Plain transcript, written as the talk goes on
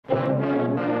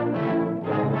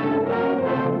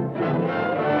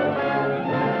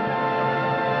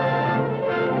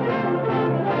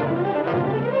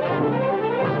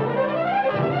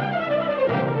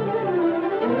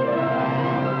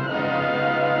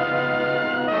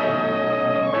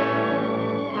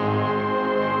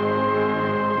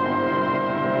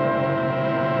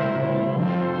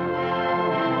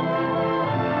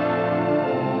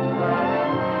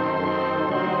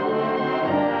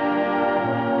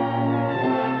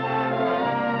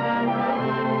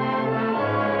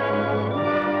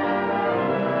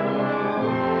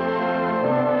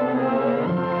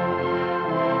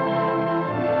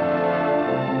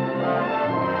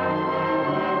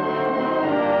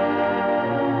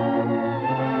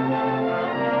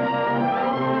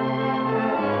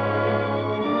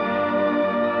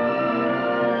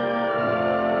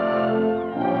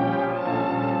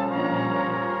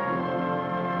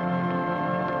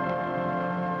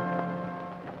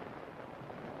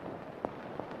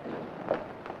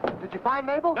find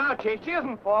Mabel? No, Chief, she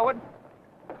isn't forward.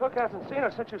 The cook hasn't seen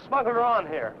her since you smuggled her on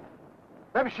here.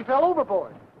 Maybe she fell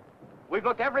overboard. We've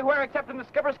looked everywhere except in the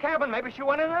skipper's cabin. Maybe she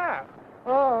went in there.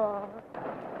 Oh.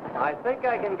 I think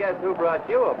I can guess who brought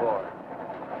you aboard.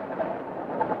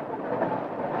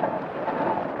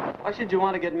 Why should you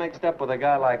want to get mixed up with a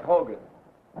guy like Hogan?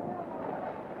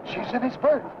 She's in his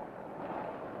berth.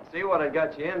 See what it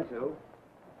got you into.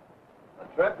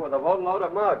 A trip with a boatload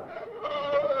of mugs.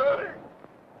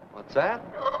 What's that?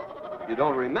 You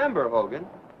don't remember, Hogan?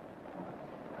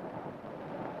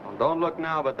 Well, don't look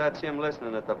now, but that's him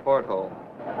listening at the porthole.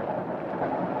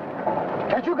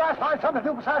 Can't you guys find something to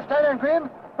do besides stand there and grin?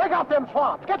 Break out them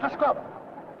swabs. Get the scrubber.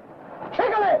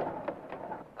 Shake a leg.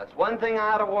 That's one thing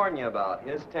I ought to warn you about,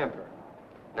 his temper.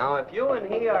 Now, if you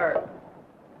and he are...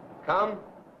 Come.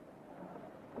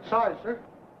 Sorry, sir.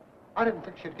 I didn't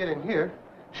think she'd get in here.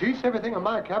 She eats everything in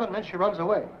my cabin and then she runs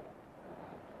away.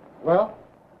 Well,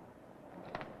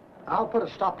 I'll put a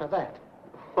stop to that.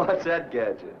 What's that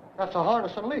get you? That's a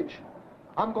harness and leash.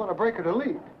 I'm going to break her to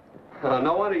lead.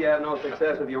 No wonder you have no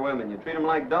success with your women. You treat them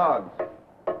like dogs.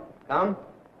 Come.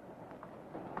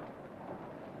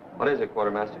 What is it,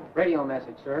 Quartermaster? Radio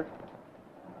message, sir.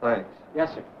 Thanks.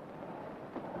 Yes, sir.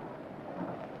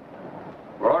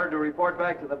 We're ordered to report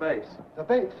back to the base. The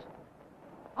base?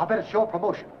 I bet it's your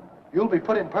promotion. You'll be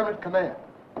put in permanent command.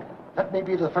 Let me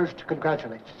be the first to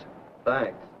congratulate you.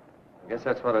 Thanks. I guess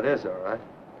that's what it is, all right.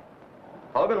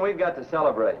 Hogan, we've got to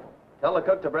celebrate. Tell the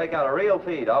cook to break out a real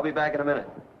feed. I'll be back in a minute.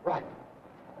 Right.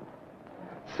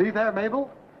 See there,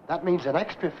 Mabel? That means an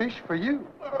extra fish for you.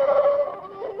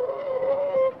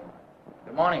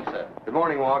 Good morning, sir. Good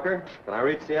morning, Walker. Can I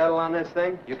reach Seattle on this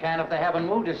thing? You can if they haven't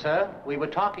moved it, sir. We were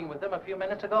talking with them a few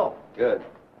minutes ago. Good.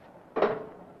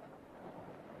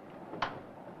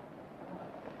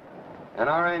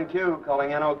 NRNQ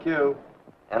calling NOQ.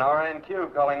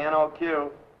 NRNQ calling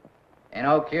NOQ.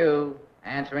 NOQ,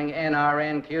 answering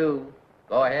NRNQ.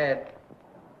 Go ahead.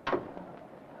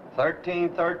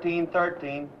 13.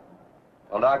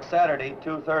 Well, dock Saturday,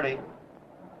 2:30.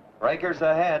 Breakers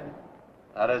ahead.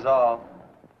 That is all.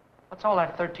 What's all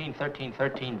that 13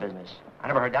 business? I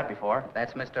never heard that before.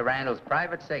 That's Mr. Randall's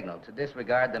private signal to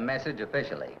disregard the message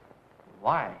officially.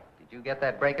 Why? Did you get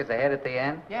that breakers ahead at the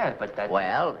end? Yeah, but that...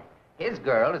 Well, his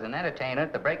girl is an entertainer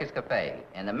at the Breakers Cafe,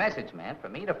 and the message meant for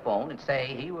me to phone and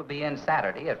say he will be in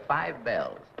Saturday at 5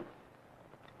 bells.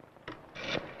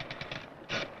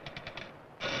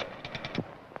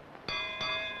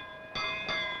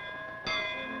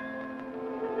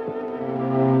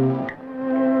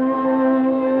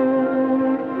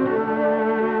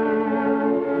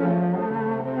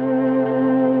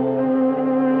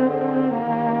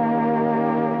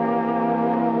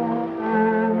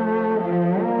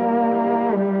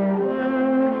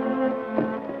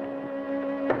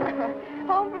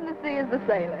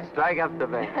 Strike up the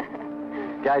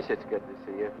band. Gosh, it's good to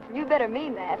see you. You better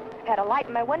mean that. Got a light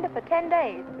in my window for 10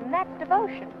 days, and that's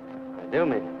devotion. I do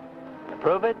mean it. To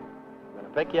prove it, I'm going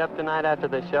to pick you up tonight after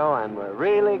the show, and we're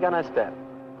really going to step.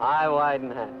 High, wide,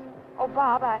 and handsome. Oh,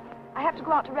 Bob, I have to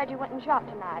go out to Reggie Winton's yacht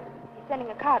tonight. He's sending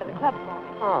a car to the club for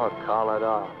me. Oh, call it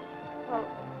off. Well,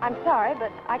 I'm sorry,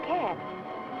 but I can't.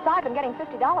 So I've been getting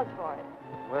 $50 for it.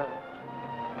 Well,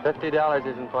 $50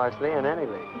 isn't parsley in any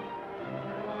league.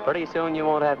 Pretty soon you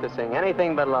won't have to sing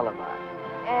anything but lullabies.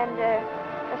 And,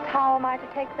 just how am I to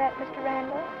take that, Mr.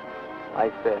 Randall?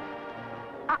 Like this.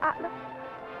 Look.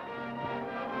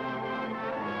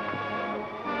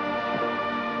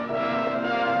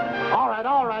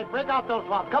 All right. Break out those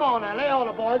swabs. Come on now. Lay on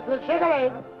the boys. Let's shake a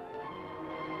leg.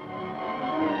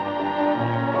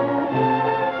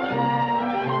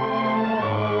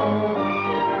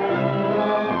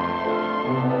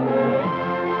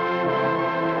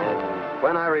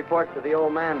 When I report to the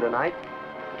old man tonight,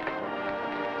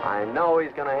 I know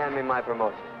he's going to hand me my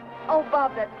promotion. Oh,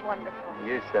 Bob, that's wonderful.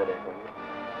 You said it, didn't you?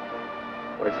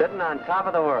 We're sitting on top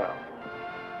of the world.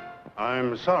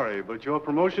 I'm sorry, but your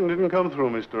promotion didn't come through,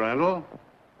 Mr. Randall.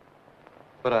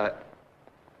 But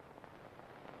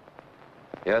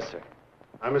Yes, sir.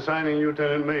 I'm assigning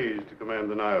Lieutenant Mays to command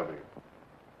the Niobe.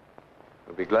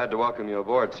 We'll be glad to welcome you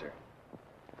aboard, sir.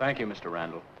 Thank you, Mr.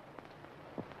 Randall.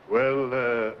 Well,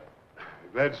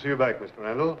 glad to see you back, Mr.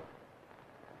 Randall.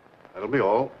 That'll be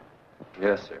all.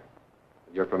 Yes, sir.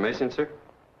 With your permission, sir?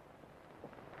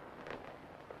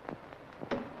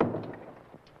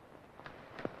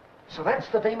 So that's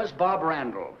the famous Bob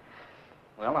Randall.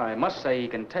 Well, I must say he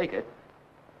can take it.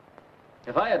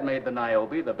 If I had made the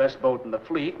Niobe the best boat in the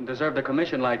fleet and deserved a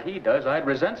commission like he does, I'd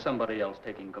resent somebody else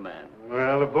taking command.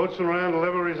 Well, if Boatswain Randall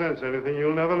ever resents anything,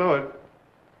 you'll never know it.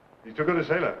 He's too good a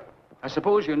sailor. I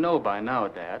suppose you know by now,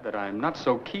 Dad, that I'm not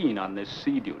so keen on this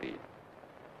sea duty.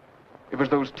 It was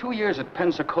those 2 years at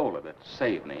Pensacola that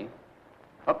saved me.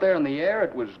 Up there in the air,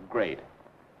 it was great.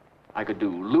 I could do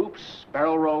loops,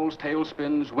 barrel rolls,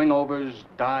 tailspins, wingovers,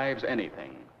 dives,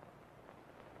 anything.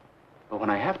 But when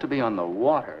I have to be on the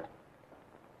water,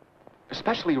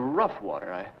 especially rough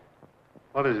water,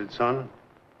 What is it, son?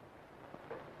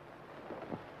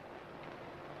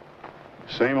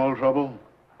 Same old trouble?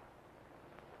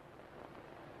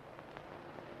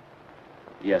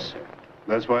 Yes, sir.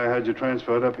 That's why I had you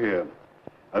transferred up here.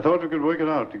 I thought we could work it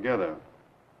out together.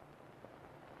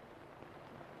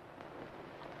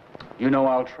 You know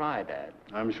I'll try, Dad.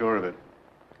 I'm sure of it.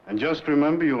 And just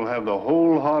remember, you'll have the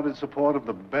wholehearted support of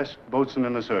the best boatswain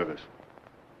in the service.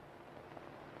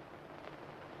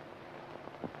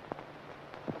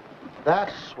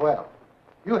 That's swell.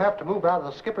 You have to move out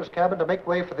of the skipper's cabin to make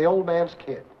way for the old man's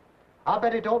kid. I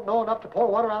bet he don't know enough to pour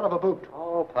water out of a boot.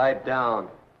 Oh, pipe down.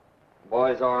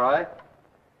 Boy's all right.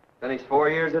 Finished 4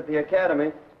 years at the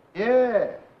academy. Yeah,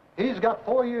 he's got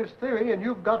 4 years theory and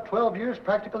you've got 12 years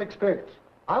practical experience.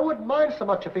 I wouldn't mind so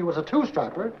much if he was a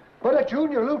two-striper, but a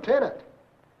junior lieutenant.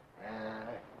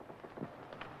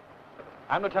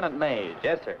 I'm Lieutenant Mays.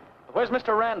 Yes, sir. Where's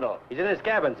Mr. Randall? He's in his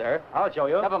cabin, sir. I'll show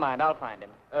you. Never mind, I'll find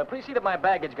him. Please see that my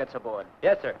baggage gets aboard.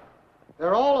 Yes, sir.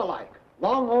 They're all alike.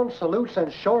 Long on salutes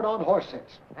and short on horse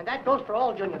sense. And that goes for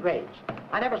all junior grades.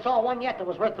 I never saw one yet that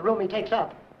was worth the room he takes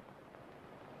up.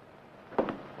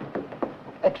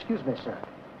 Excuse me, sir.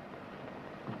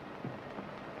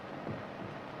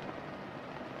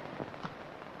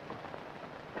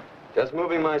 Just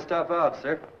moving my stuff out,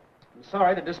 sir. I'm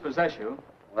sorry to dispossess you.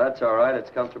 Well, that's all right. It's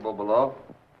comfortable below.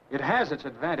 It has its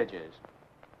advantages.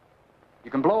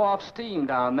 You can blow off steam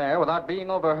down there without being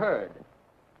overheard.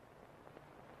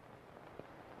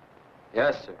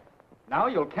 Yes, sir. Now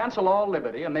you'll cancel all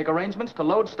liberty and make arrangements to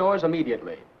load stores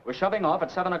immediately. We're shoving off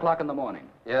at 7 o'clock in the morning.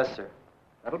 Yes, sir.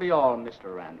 That'll be all,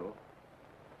 Mr. Randall.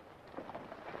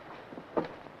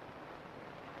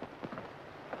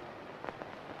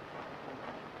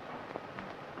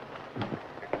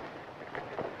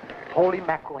 Holy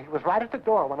mackerel, he was right at the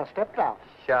door when I stepped out.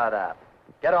 Shut up.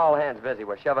 Get all hands busy.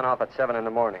 We're shoving off at 7 in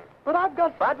the morning. But I've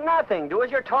got... But nothing. Do as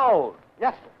you're told.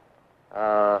 Yes,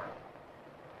 sir.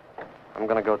 I'm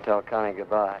gonna go tell Connie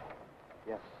goodbye.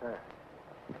 Yes, sir.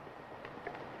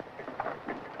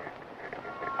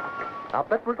 I'll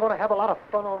bet we're going to have a lot of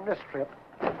fun on this trip.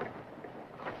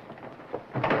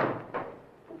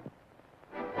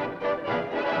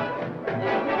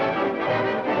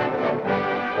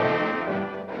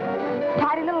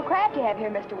 Tidy little craft you have here,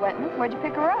 Mr. Winton. Where'd you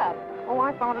pick her up? Oh,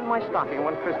 I found it in my stocking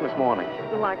one Christmas morning.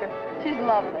 You like it? She's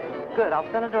lovely. Good. I'll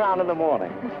send it around in the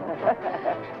morning.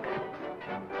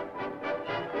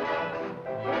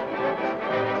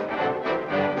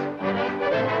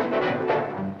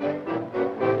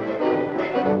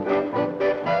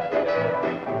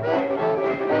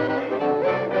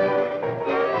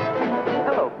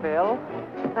 Hello, Phil.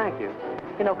 Thank you.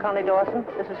 You know Connie Dawson?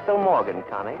 This is Phil Morgan,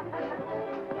 Connie.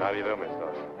 How do you do, Miss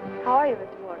Dawson? How are you,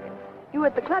 Mr. Morgan? You were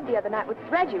at the club the other night with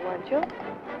Reggie, weren't you?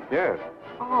 Yes.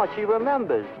 Oh, she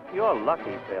remembers. You're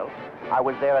lucky, Phil. I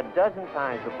was there a dozen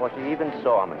times before she even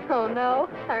saw me. Oh, no.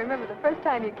 I remember the first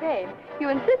time you came. You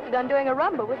insisted on doing a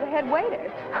rumba with the head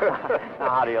waiter. Now,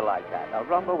 how do you like that? A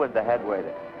rumba with the head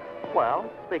waiter.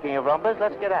 Well, speaking of rumbas,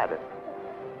 let's get at it.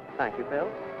 Thank you, Phil.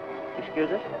 Excuse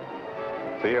us?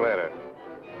 See you later.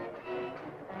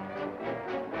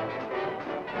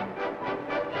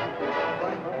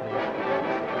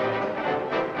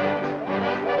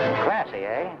 Classy,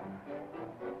 eh?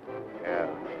 Yeah.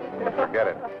 Forget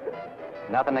it.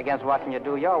 Nothing against watching you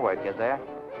do your work, is there?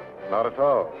 Not at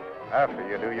all. After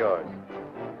you do yours.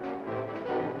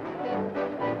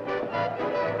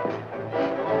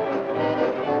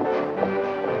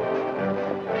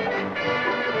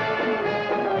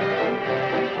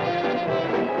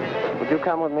 Would you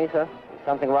come with me, sir?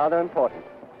 Something rather important.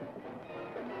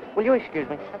 Will you excuse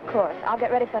me? Of course. I'll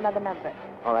get ready for another number.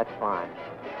 Oh, that's fine.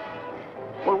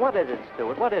 Well, what is it,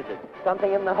 Stuart? What is it?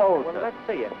 Something in the hold. Well, let's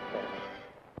see it.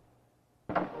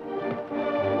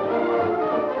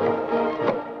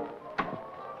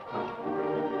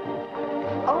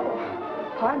 Oh,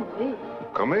 pardon me.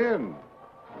 Come in.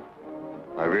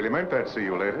 I really meant that, see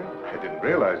you later. I didn't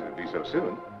realize it'd be so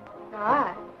soon.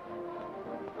 Aye.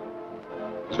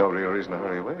 There's no real reason to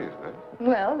hurry away, is there?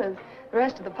 Well, there's the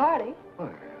rest of the party. Why,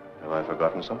 have I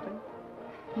forgotten something?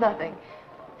 Nothing.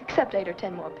 Except 8 or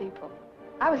 10 more people.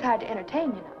 I was hired to entertain,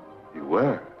 you know. You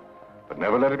were. But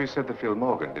never let it be said that Phil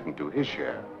Morgan didn't do his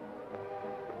share.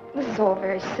 This is all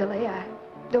very silly.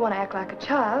 Don't want to act like a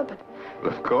child, but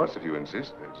Well, of course, if you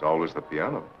insist. There's always the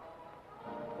piano.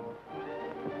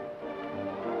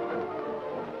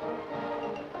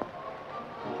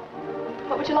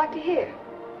 what would you like to hear?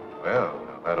 Well,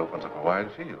 now that opens up a wide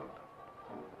field.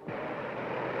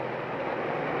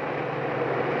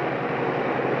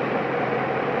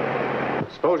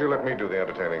 Suppose you let me do the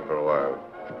entertaining for a while.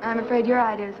 I'm afraid your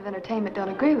ideas of entertainment don't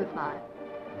agree with mine.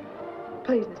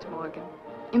 Please, Mr. Morgan,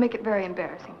 you make it very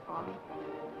embarrassing for me.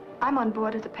 I'm on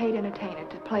board as a paid entertainer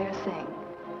to play or sing.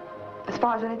 As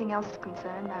far as anything else is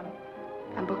concerned,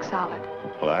 I'm booked solid.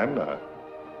 Well, I'm not.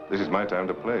 This is my time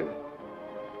to play.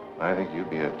 I think you'd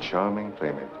be a charming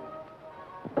playmate.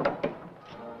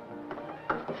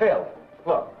 Phil,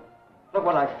 look. Look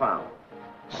what I found.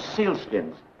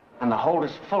 Sealskins, and the hold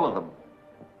is full of them.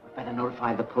 Better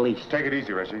notify the police. Take it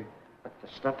easy, Reggie. But the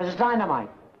stuff is dynamite.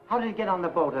 How did it get on the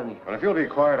boat, anyhow? Well, if you'll be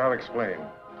quiet, I'll explain.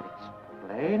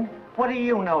 Explain? What do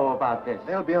you know about this?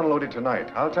 They'll be unloaded tonight.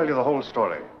 I'll tell you the whole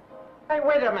story. Hey,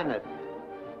 wait a minute.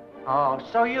 Oh,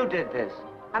 so you did this.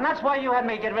 And that's why you had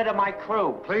me get rid of my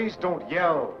crew. Please don't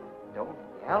yell. Don't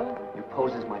yell. You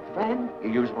pose as my friend.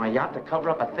 You use my yacht to cover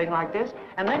up a thing like this.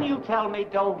 And then you tell me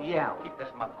don't yell. Keep this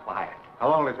mug quiet. How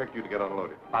long will it take you to get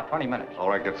unloaded? About 20 minutes. All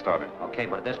right, get started. Okay,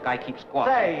 but if this guy keeps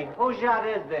squawking... Say, whose yacht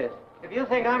is this? If you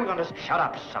think I'm gonna... Shut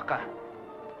up, sucker.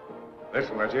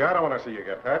 Listen, Reggie, I don't want to see you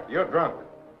get hurt. You're drunk.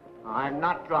 I'm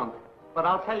not drunk. But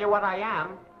I'll tell you what I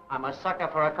am. I'm a sucker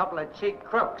for a couple of cheap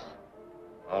crooks.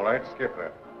 All right, skip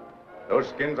that. Those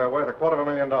skins are worth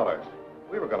 $250,000.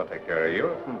 We were going to take care of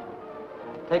you.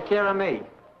 Take care of me.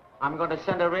 I'm going to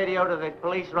send a radio to the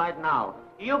police right now.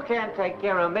 You can't take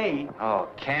care of me. Oh,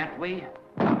 can't we?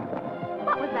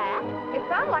 What was that? It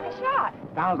sounded like a shot.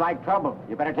 Sounds like trouble.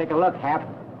 You better take a look, Hap.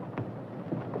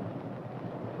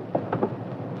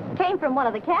 Came from one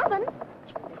of the cabins.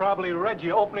 Probably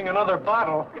Reggie opening another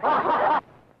bottle.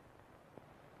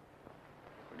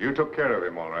 You took care of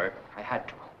him, all right. I had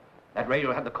to. That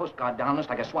radio had the Coast Guard down us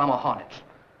like a swarm of hornets.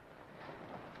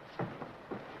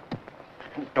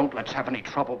 Don't let's have any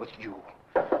trouble with you.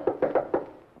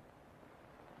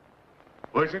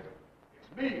 Who is it?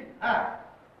 It's me, Hap.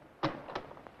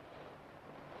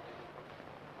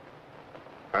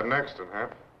 Had an accident,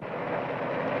 Hap.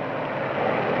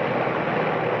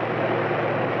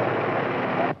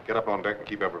 Get up on deck and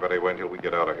keep everybody away until we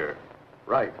get out of here.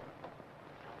 Right.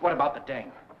 What about the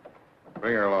dame?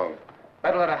 Bring her along.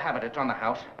 Better let her have it. It's on the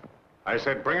house. I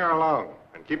said bring her along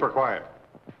and keep her quiet.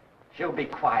 She'll be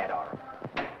quiet, all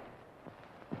right.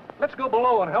 Let's go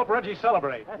below and help Reggie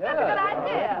celebrate. That's a good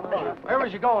idea. Where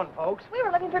was you going, folks? We were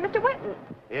looking for Mr. Winton.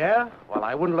 Yeah? Well,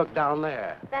 I wouldn't look down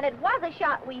there. Then it was a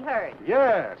shot we heard.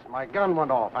 Yes, my gun went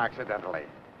off accidentally.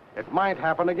 It might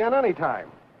happen again any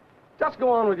time. Just go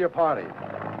on with your party.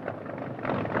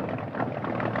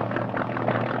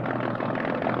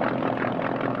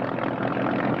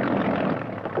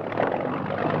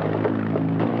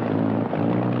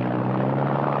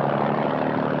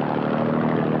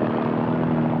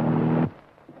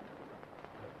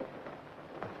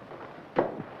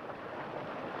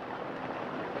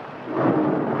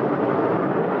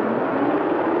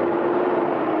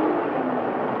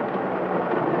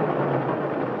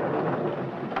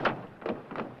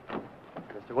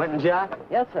 Winton's yacht?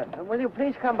 Yes, sir. Will you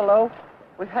please come below?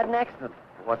 We've had an accident.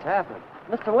 What's happened?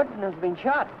 Mr. Winton has been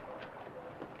shot.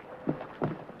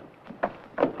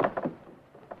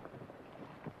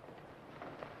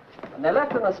 And they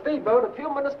left in a speedboat a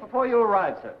few minutes before you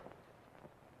arrived, sir.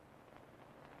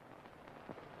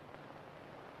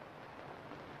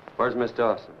 Where's Miss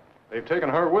Dawson? They've taken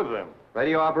her with them.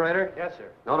 Radio operator? Yes, sir.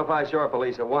 Notify shore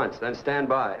police at once, then stand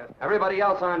by. Everybody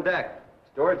else on deck.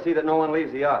 Steward, see that no one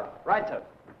leaves the yacht. Right, sir.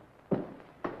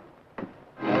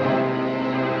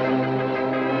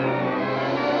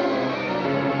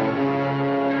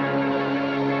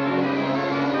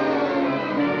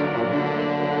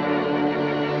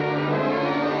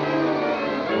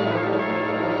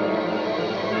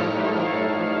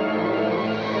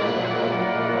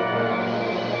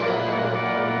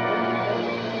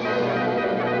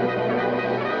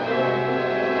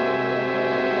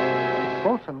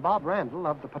 Bob Randall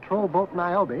of the patrol boat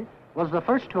Niobe was the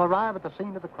first to arrive at the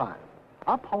scene of the crime,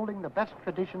 upholding the best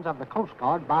traditions of the Coast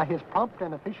Guard by his prompt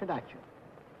and efficient action.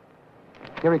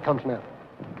 Here he comes now.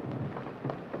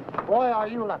 Boy, are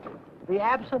you lucky. Be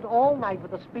absent all night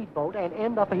with a speedboat and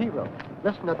end up a hero.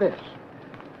 Listen to this.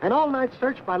 An all-night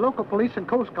search by local police and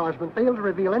Coast Guardsmen failed to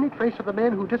reveal any trace of the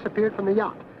men who disappeared from the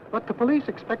yacht, but the police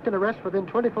expect an arrest within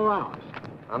 24 hours.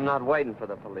 I'm not waiting for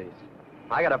the police.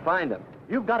 I gotta find them.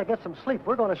 You've got to get some sleep.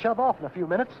 We're going to shove off in a few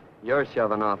minutes. You're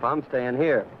shoving off. I'm staying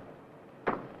here.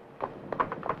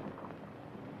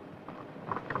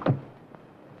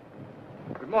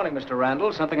 morning, Mr.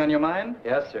 Randall. Something on your mind?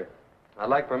 Yes, sir. I'd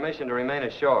like permission to remain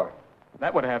ashore.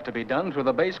 That would have to be done through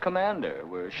the base commander.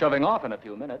 We're shoving off in a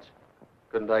few minutes.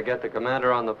 Couldn't I get the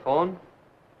commander on the phone?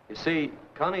 You see,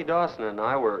 Connie Dawson and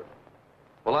I were...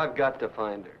 Well, I've got to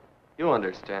find her. You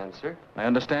understand, sir? I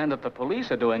understand that the police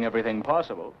are doing everything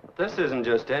possible. But this isn't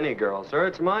just any girl, sir.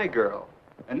 It's my girl.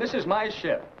 And this is my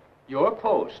ship, your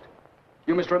post.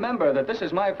 You must remember that this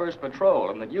is my first patrol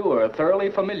and that you are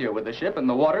thoroughly familiar with the ship and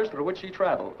the waters through which she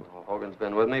traveled. Well, Hogan's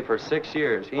been with me for 6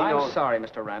 years. He knows... I'm sorry,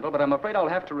 Mr. Randall, but I'm afraid I'll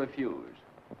have to refuse.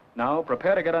 Now,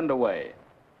 prepare to get underway.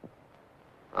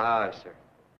 Aye, sir.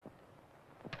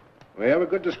 We have a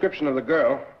good description of the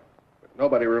girl, but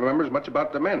nobody remembers much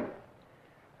about the men.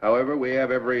 However, we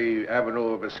have every avenue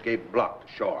of escape blocked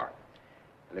ashore.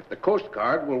 And if the Coast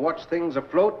Guard will watch things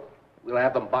afloat, we'll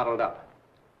have them bottled up.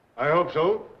 I hope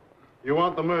so. You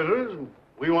want the murderers, and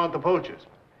we want the poachers.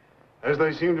 As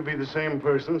they seem to be the same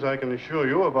persons, I can assure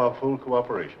you of our full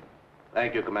cooperation.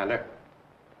 Thank you, Commander.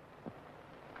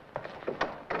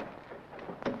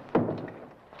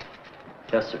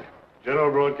 Yes, sir.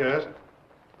 General broadcast.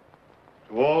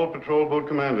 To all patrol boat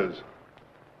commanders.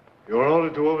 You are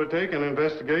ordered to overtake and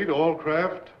investigate all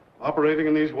craft operating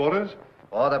in these waters.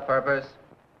 For the purpose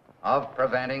of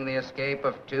preventing the escape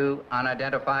of 2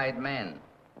 unidentified men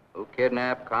who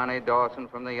kidnapped Connie Dawson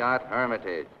from the yacht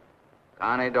Hermitage.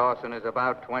 Connie Dawson is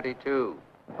about 22.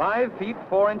 5 feet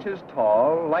 4 inches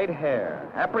tall, light hair.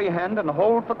 Apprehend and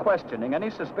hold for questioning any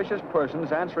suspicious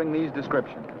persons answering these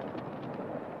descriptions.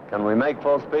 Can we make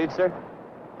full speed, sir?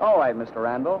 All right, Mr.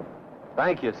 Randall.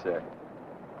 Thank you, sir.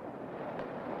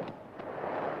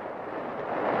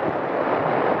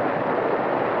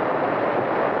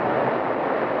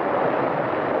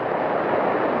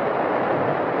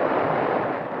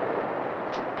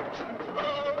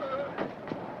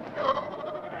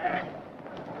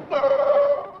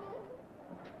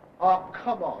 Oh,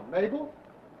 come on, Mabel.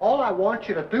 All I want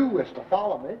you to do is to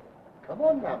follow me. Come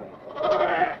on now,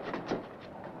 Mabel.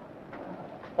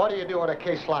 What do you do in a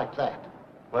case like that?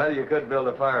 Well, you could build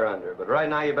a fire under, but right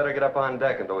now you better get up on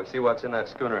deck until we see what's in that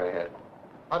schooner ahead.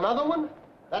 Another one?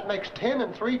 That makes 10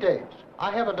 in 3 days.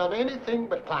 I haven't done anything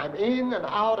but climb in and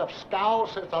out of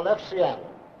scows since I left Seattle.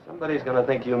 Somebody's gonna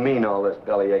think you mean all this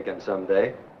belly aching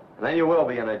someday, and then you will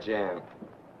be in a jam.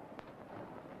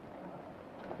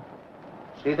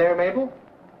 See there, Mabel?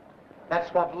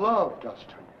 That's what love does to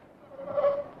you.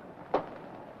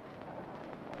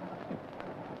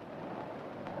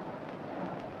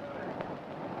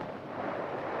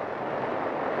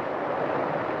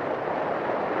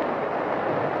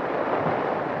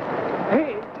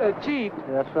 Chief.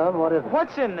 Yes, son, what is it?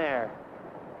 What's in there?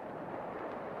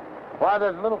 Why,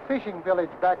 there's a little fishing village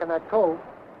back in that cove.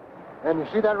 And you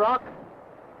see that rock?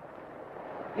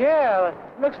 Yeah, it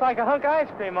looks like a hunk of ice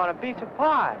cream on a piece of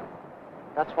pie.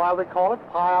 That's why we call it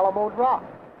Pie Alamo's Rock.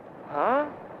 Huh?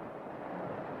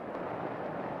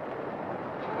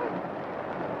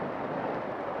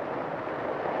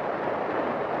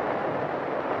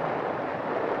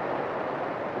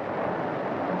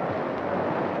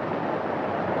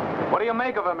 What do you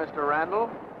make of her, Mr. Randall?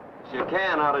 She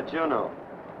can out of Juneau.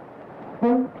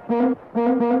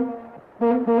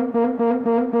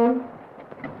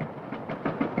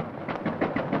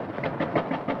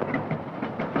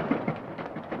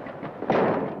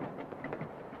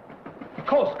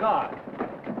 Coast Guard.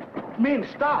 Men,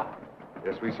 stop.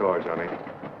 Yes, we saw her, Johnny.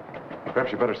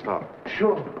 Perhaps you better stop.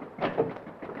 Sure.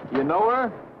 You know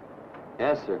her?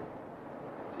 Yes, sir.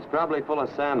 She's probably full of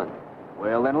salmon.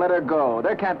 Well, then let her go.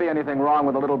 There can't be anything wrong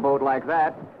with a little boat like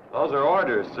that. Those are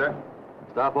orders, sir.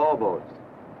 Stop all boats.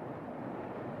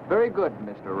 Very good,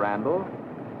 Mr. Randall.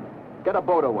 Get a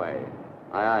boat away.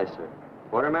 Aye, aye, sir.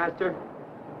 Quartermaster,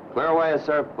 clear away a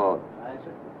surf boat. Aye,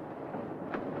 sir.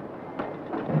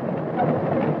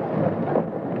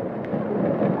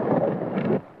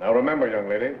 Now remember, young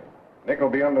lady, Nick will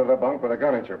be under the bunk with a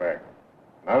gun at your back.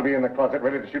 And I'll be in the closet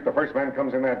ready to shoot the first man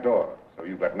comes in that door. So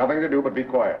you've got nothing to do but be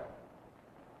quiet.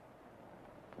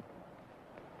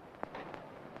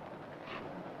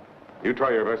 You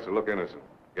try your best to look innocent.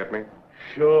 Get me?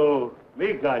 Sure.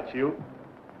 We got you.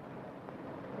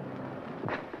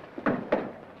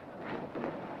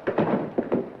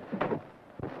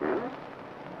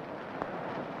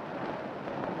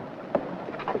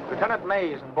 Lieutenant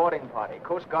Mays and boarding party,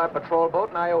 Coast Guard patrol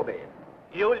boat, Niobe.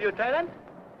 You, Lieutenant?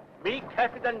 Me,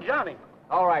 Captain Johnny.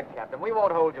 All right, Captain, we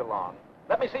won't hold you long.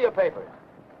 Let me see your papers.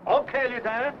 Okay,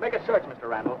 Lieutenant. Make a search, Mr.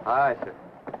 Randall. Aye, sir.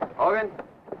 Hogan,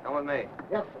 come with me.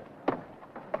 Yes, sir.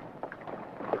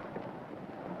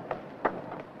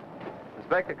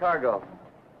 Inspect the cargo.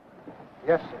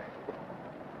 Yes, sir.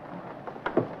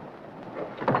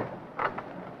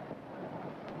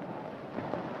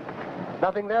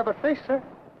 Nothing there but fish, sir.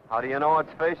 How do you know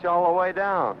it's fish all the way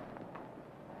down?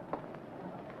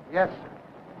 Yes, sir.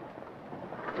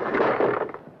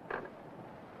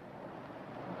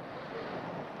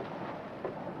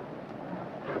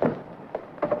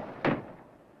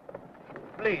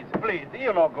 Please,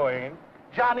 you not go in.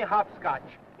 Johnny Hopscotch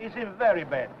is in very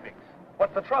bad fix.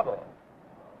 What's the trouble?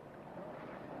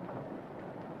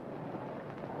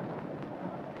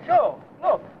 Sure,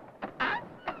 look.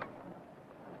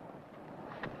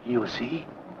 You see?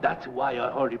 That's why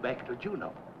I hurry back to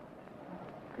Juneau.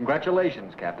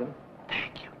 Congratulations, Captain.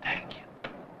 Thank you.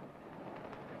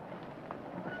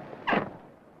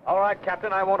 All right,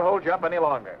 Captain, I won't hold you up any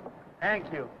longer.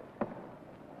 Thank you.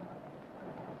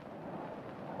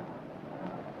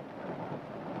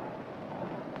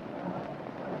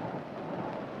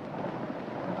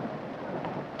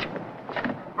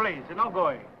 Please, you're not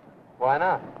going. Why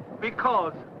not?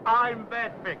 Because I'm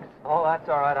bad fix. Oh, that's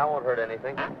all right. I won't hurt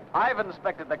anything. I've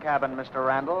inspected the cabin, Mr.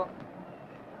 Randall.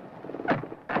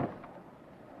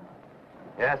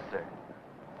 Yes, sir.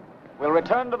 We'll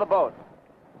return to the boat.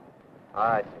 All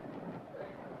right,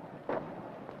 sir.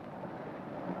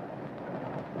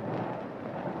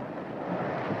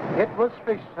 It was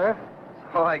fish, sir.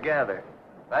 So I gather.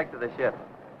 Back to the ship.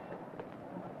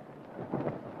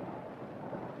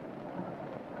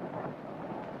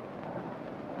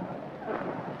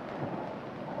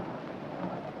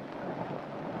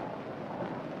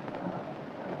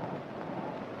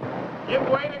 Give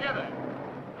way together.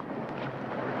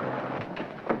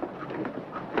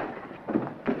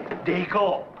 They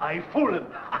go. I fool him.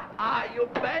 You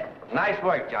bet. Nice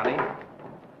work, Johnny.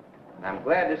 I'm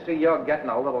glad to see you're getting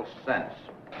a little sense.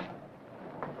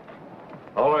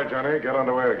 All right, Johnny, get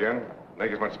underway again.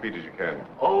 Make as much speed as you can.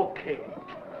 Okay.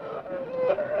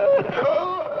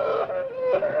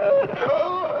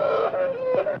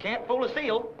 Can't fool a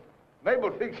seal.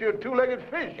 Mabel thinks you're a two-legged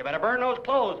fish. You better burn those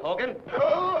clothes, Hogan.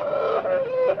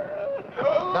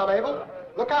 Now, Mabel,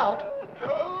 look out.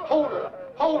 Hold her.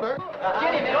 Hold her.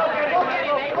 Get him, Mabel.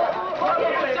 Go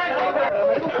get him, Mabel.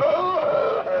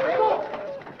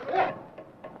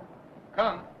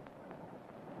 Come.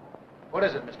 What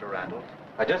is it, Mr. Randall?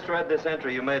 I just read this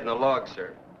entry you made in the log,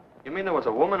 sir. You mean there was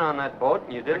a woman on that boat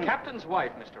and you didn't... The captain's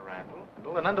wife, Mr. Randall.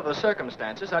 And under the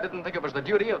circumstances, I didn't think it was the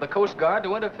duty of the Coast Guard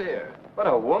to interfere. But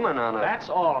a woman on a... That's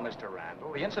all, Mr.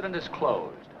 Randall. The incident is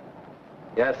closed.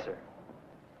 Yes, sir.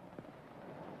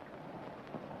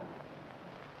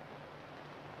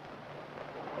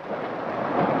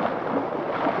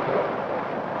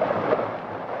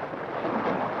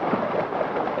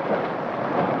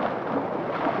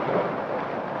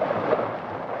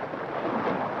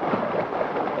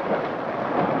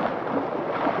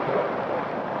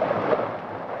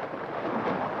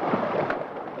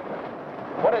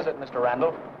 What is it, Mr.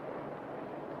 Randall?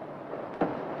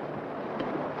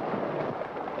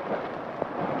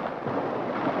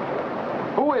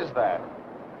 Who is that?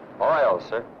 Oil,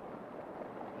 sir.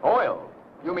 Oil?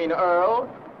 You mean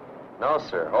Earl? No,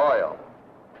 sir. Oil.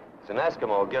 He's an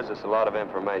Eskimo who gives us a lot of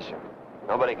information.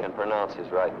 Nobody can pronounce his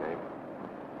right name.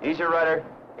 He's your rudder.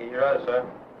 He's your rudder, sir.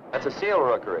 That's a seal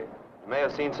rookery. You may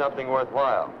have seen something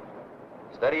worthwhile.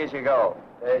 Steady as you go.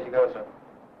 There you go, sir.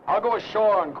 I'll go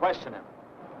ashore and question him.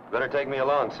 Better take me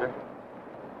along, sir.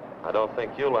 I don't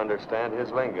think you'll understand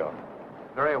his lingo.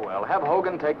 Very well. Have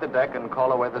Hogan take the deck and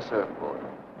call away the surfboard.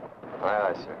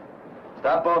 Aye, aye, sir.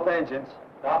 Stop both engines.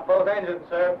 Stop both engines,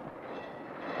 sir.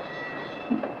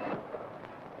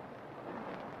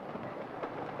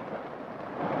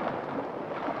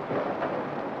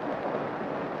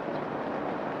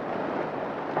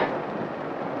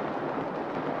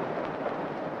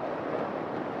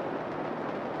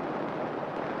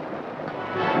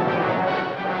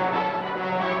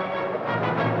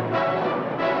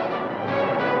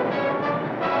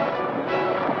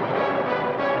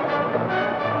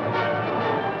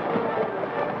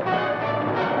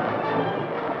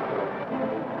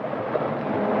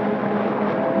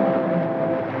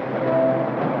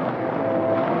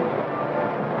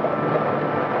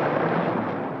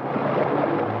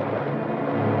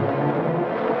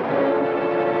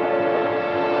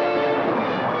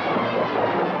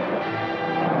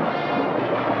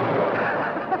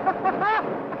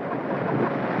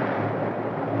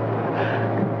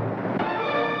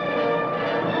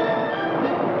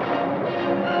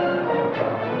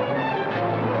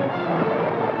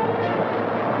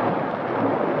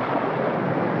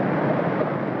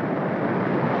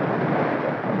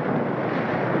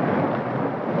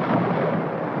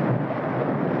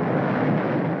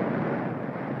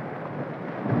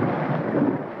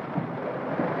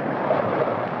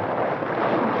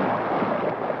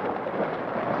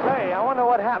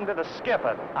 happened to the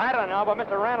skipper? I don't know, but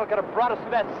Mr. Randall could have brought us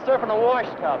through that surf in the wash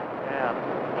tub. Yeah.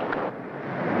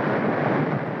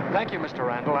 Thank you, Mr.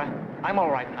 Randall. I'm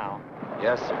all right now.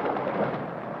 Yes, sir.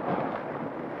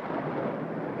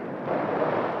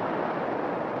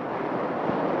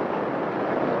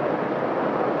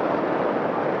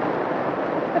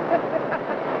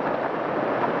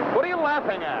 What are you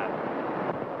laughing at?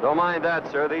 Don't mind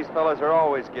that, sir. These fellas are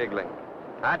always giggling.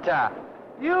 Ata.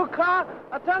 You car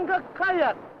atanga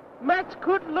kayak. Max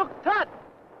could look tat.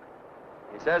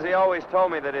 He says he always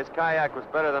told me that his kayak was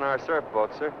better than our surf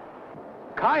boat, sir.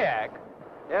 Kayak?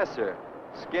 Yes, sir.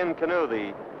 Skin canoe,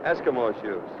 the Eskimos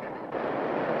use.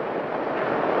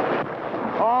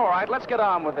 All right, let's get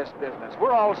on with this business.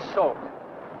 We're all soaked.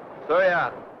 So,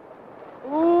 yeah.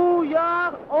 Ooh,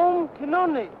 ya,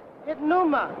 kinoni, it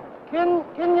numa.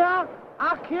 Kinya,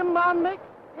 akim mamik,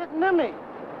 it nimi.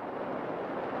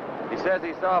 He says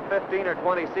he saw 15 or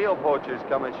 20 seal poachers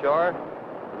come ashore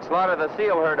and slaughter the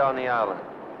seal herd on the island.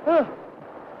 Huh.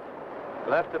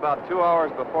 Left about 2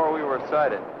 hours before we were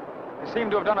sighted. You seem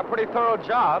to have done a pretty thorough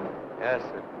job. Yes,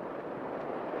 sir.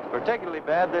 It's particularly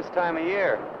bad this time of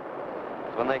year.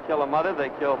 'Cause when they kill a mother, they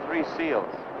kill 3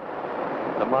 seals.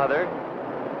 The mother,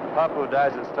 pup who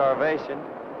dies of starvation,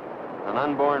 an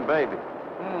unborn baby.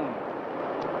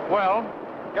 Well,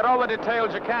 get all the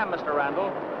details you can, Mr.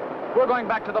 Randall. We're going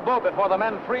back to the boat before the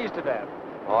men freeze to death.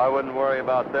 Oh, I wouldn't worry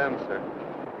about them, sir.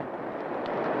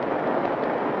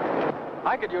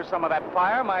 I could use some of that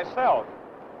fire myself.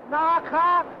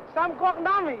 Naka, some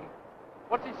nami.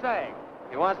 What's he saying?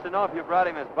 He wants to know if you brought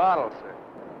him his bottles, sir.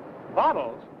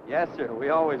 Bottles? Yes, sir. We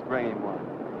always bring him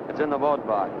one. It's in the boat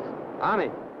box.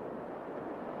 Ami.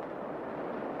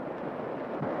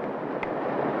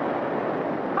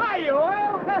 Hi, you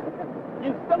oil.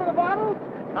 You some of the bottles?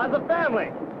 How's the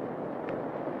family?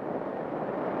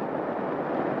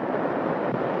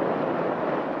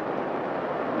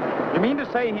 You mean to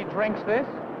say he drinks this?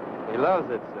 He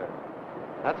loves it, sir.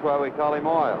 That's why we call him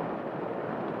Oil.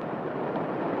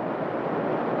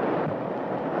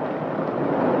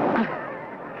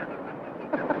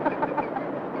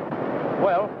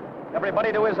 Well,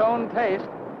 everybody to his own taste.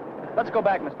 Let's go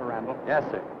back, Mr. Randall. Yes,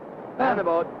 sir. Man the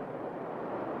boat.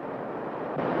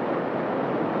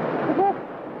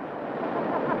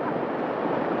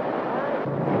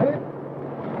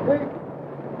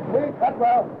 Wait,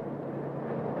 Bakewell.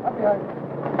 Up behind.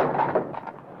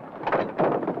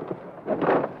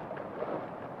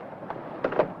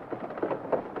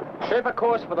 Shape a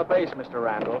course for the base, Mr.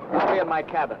 Randall. I'll be in my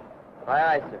cabin. Aye,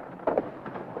 aye, sir.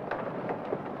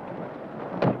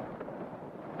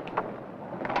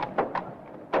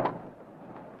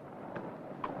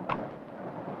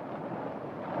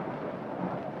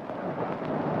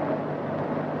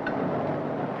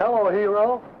 Hello,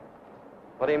 hero.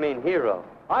 What do you mean, hero?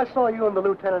 I saw you and the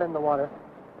lieutenant in the water.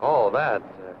 Oh, that.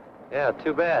 Yeah,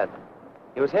 too bad.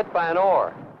 He was hit by an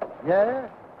oar. Yeah?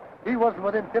 He wasn't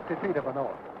within 50 feet of an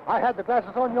oar. I had the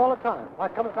glasses on you all the time.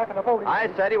 Like coming back in the boat. I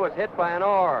said he was hit by an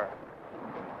oar.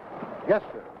 Yes,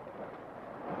 sir.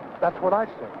 That's what I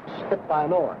said. Hit by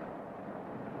an oar.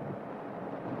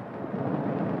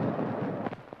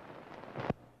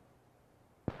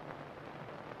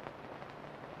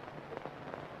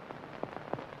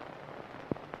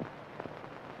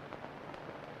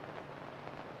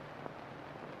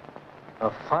 A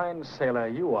fine sailor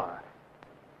you are.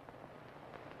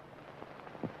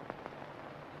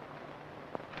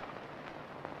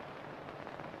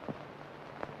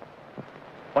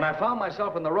 When I found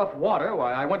myself in the rough water,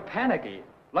 why, I went panicky.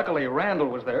 Luckily, Randall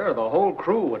was there, or the whole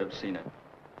crew would have seen it.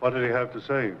 What did he have to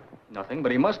say? Nothing,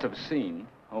 but he must have seen.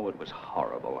 Oh, it was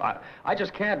horrible. I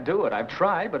just can't do it. I've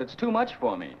tried, but it's too much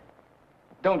for me.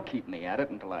 Don't keep me at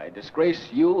it until I disgrace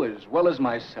you as well as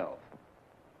myself.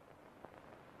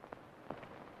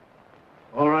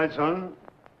 All right, son.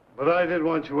 But I did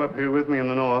want you up here with me in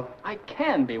the north. I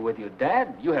can be with you,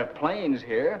 Dad. You have planes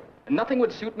here. And nothing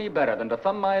would suit me better than to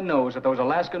thumb my nose at those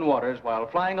Alaskan waters while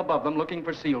flying above them looking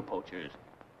for seal poachers.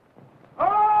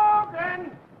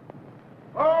 Hogan!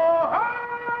 Oh,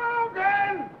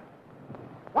 Hogan!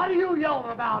 What are you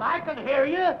yelling about? I can hear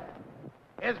you.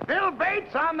 Is Bill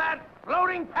Bates on that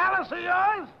floating palace of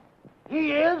yours?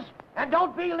 He is. And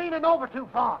don't be leaning over too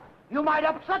far. You might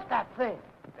upset that thing.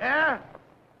 Yeah?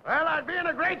 Well, I'd be in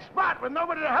a great spot with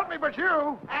nobody to help me but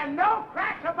you. And no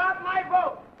cracks about my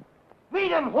boat.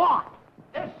 Meaning what?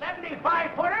 This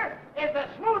 75-footer is the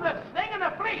smoothest thing in the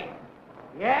fleet.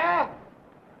 Yeah?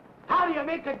 How do you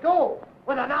make it go?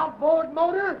 With an outboard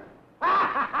motor?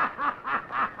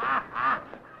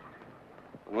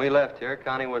 When we left here,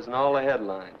 Connie was in all the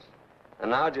headlines. And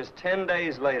now, just 10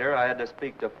 days later, I had to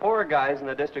speak to 4 guys in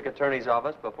the district attorney's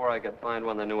office before I could find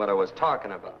one that knew what I was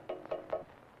talking about.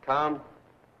 Come.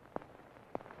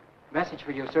 Message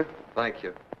for you, sir. Thank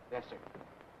you. Yes, sir.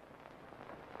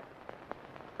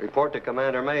 Report to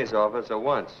Commander May's office at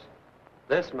once.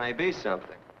 This may be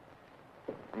something.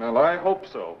 Well, I hope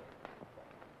so.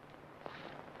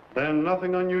 Then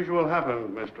nothing unusual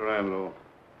happened, Mr. Randall.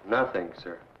 Nothing,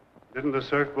 sir. Didn't the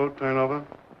surf boat turn over?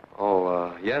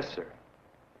 Oh, yes, sir.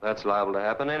 That's liable to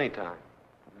happen anytime.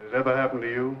 Has it ever happened to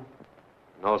you?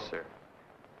 No, sir.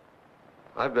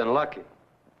 I've been lucky.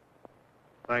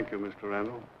 Thank you, Mr.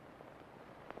 Randall.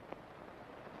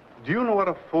 Do you know what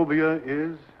a phobia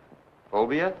is?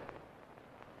 Phobia?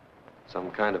 Some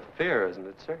kind of fear, isn't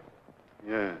it, sir?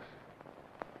 Yes.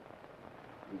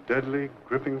 Deadly,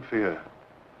 gripping fear.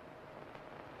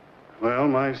 Well,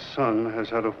 my son has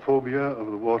had a phobia of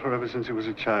the water ever since he was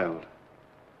a child.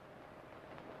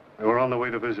 They were on their way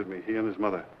to visit me, he and his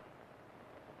mother.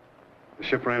 The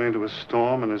ship ran into a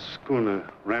storm and a schooner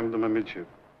rammed them amidship.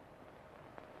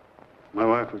 My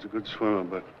wife was a good swimmer,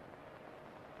 but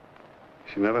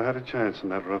she never had a chance in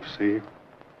that rough sea.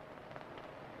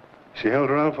 She held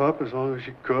Ralph up as long as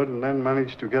she could and then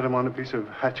managed to get him on a piece of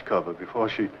hatch cover before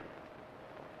she...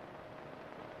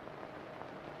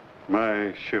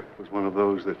 My ship was one of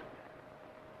those that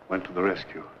went to the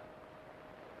rescue.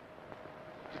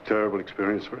 It's a terrible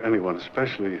experience for anyone,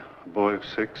 especially a boy of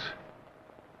 6.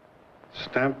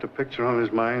 Stamped a picture on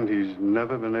his mind he's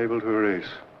never been able to erase.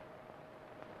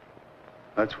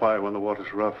 That's why when the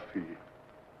water's rough, he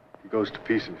goes to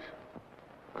pieces.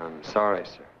 I'm sorry,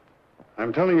 sir.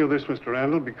 I'm telling you this, Mr.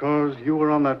 Randall, because you were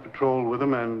on that patrol with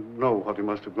him and know what he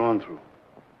must have gone through.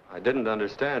 I didn't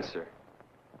understand, sir.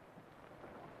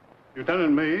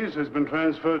 Lieutenant Mays has been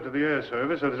transferred to the Air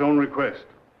Service at his own request.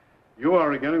 You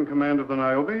are again in command of the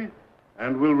Niobe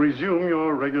and will resume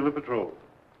your regular patrol.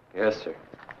 Yes, sir.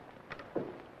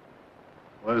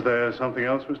 Was there something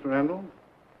else, Mr. Randall?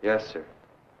 Yes, sir.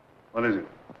 What is it?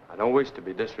 I don't wish to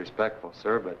be disrespectful,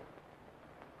 sir, but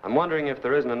I'm wondering if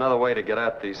there isn't another way to get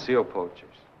at these seal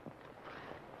poachers.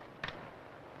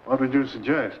 What would you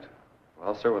suggest?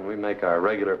 Well, sir, when we make our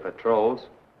regular patrols,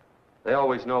 they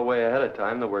always know way ahead of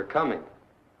time that we're coming.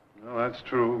 No, that's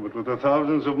true, but with the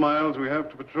thousands of miles we have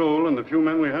to patrol and the few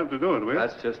men we have to do it with...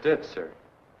 That's just it, sir.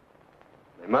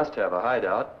 They must have a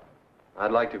hideout.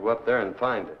 I'd like to go up there and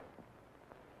find it.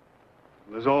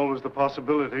 There's always the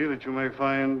possibility that you may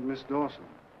find Miss Dawson.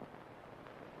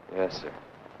 Yes, sir.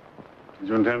 Did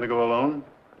you intend to go alone?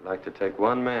 I'd like to take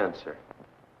one man, sir.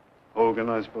 Hogan,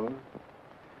 I suppose?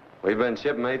 We've been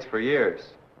shipmates for years.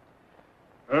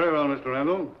 Very well, Mr.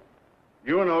 Randall.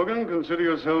 You and Hogan consider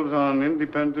yourselves on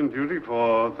independent duty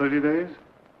for 30 days.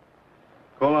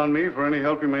 Call on me for any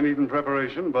help you may need in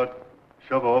preparation, but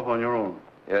shove off on your own.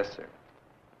 Yes, sir.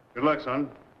 Good luck, son.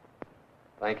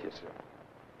 Thank you, sir.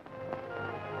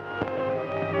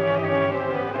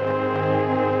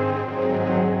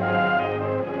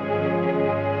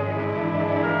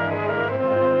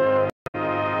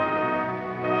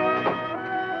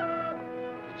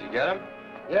 Did you get him?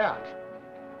 Yeah.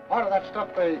 Part of that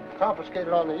stuff they confiscated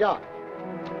on the yacht.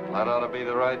 That ought to be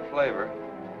the right flavor.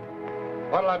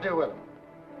 What'll I do with them?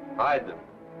 Hide them.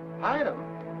 Hide them.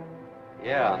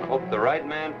 Yeah, and hope the right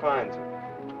man finds them.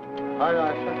 Aye,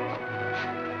 aye, sir.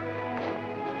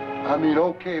 I mean,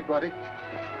 okay, buddy.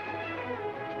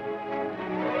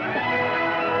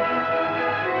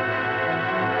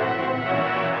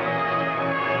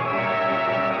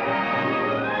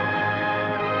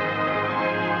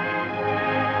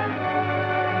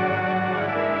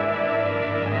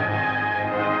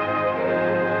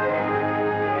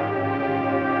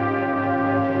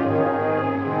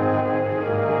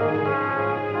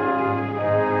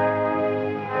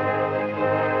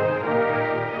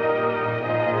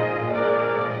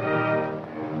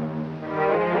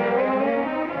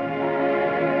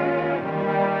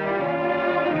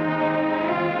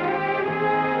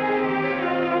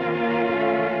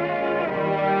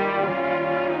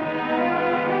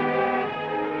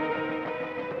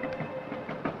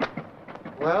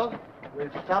 Well,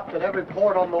 we've stopped at every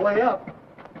port on the way up.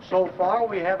 So far,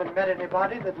 we haven't met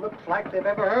anybody that looks like they've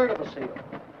ever heard of a seal.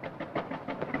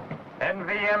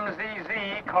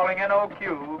 NVMZZ calling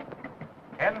NOQ.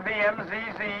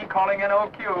 NVMZZ calling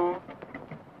NOQ.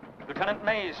 Lieutenant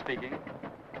Mays speaking.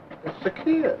 It's the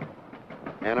kid.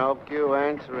 NOQ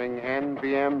answering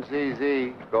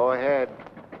NVMZZ. Go ahead.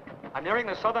 I'm nearing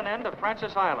the southern end of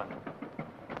Francis Island.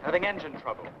 Having engine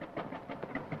trouble.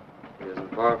 He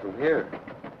isn't far from here.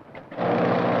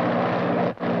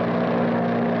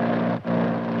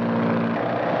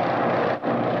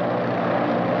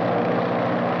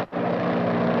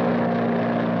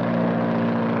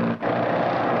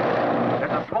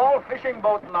 fishing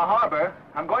boat in the harbor.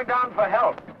 I'm going down for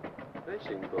help.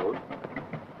 Fishing boat?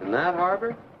 In that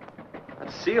harbor?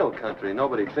 That's seal country.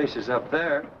 Nobody fishes up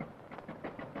there.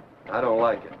 I don't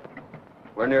like it.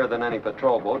 We're nearer than any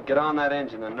patrol boat. Get on that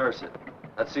engine and nurse it.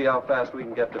 Let's see how fast we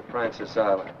can get to Francis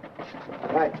Island.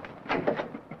 Right.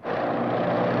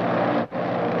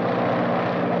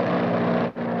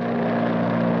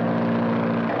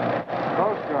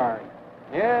 Coast Guard.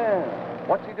 Yeah.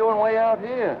 What's he doing way out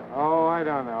here? Oh, I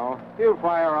don't know. He'll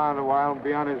fly around a while and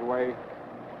be on his way.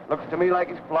 Looks to me like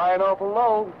he's flying awful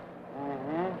low.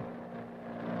 Mm-hmm.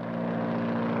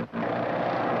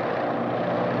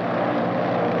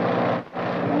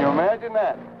 Can you imagine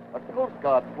that? A Coast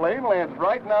Guard plane lands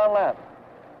right in our lap.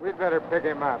 We'd better pick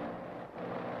him up.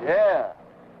 Yeah.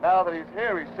 Now that he's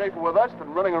here, he's safer with us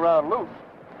than running around loose.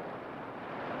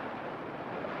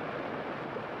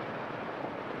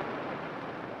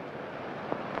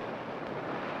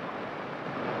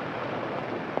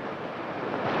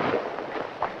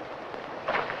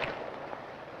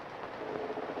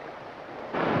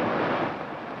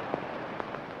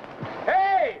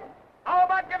 Hey! How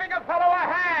about giving a fellow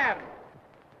a hand?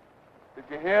 Did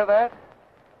you hear that?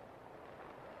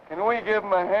 Can we give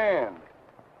him a hand?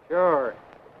 Sure.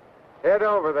 Head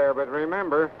over there, but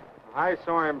remember, I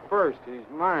saw him first. He's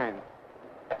mine.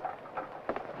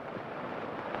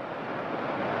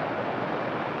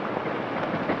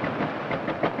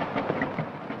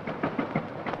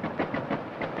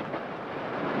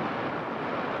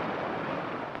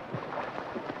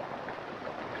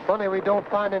 Funny we don't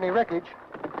find any wreckage.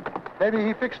 Maybe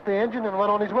he fixed the engine and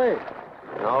went on his way.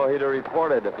 No, he'd have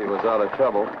reported if he was out of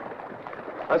trouble.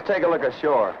 Let's take a look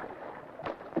ashore.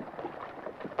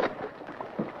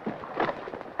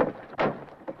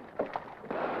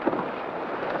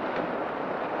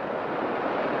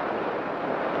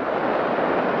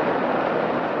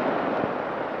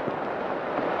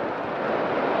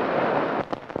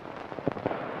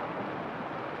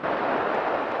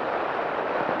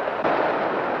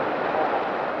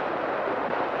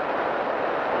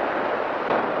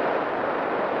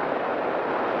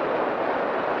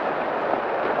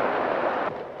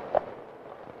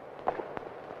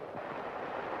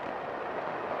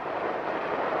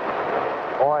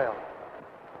 Oil.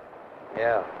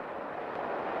 Yeah.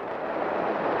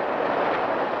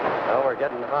 Well, we're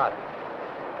getting hot.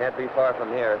 Can't be far from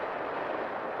here.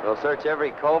 We'll search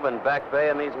every cove and back bay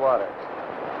in these waters.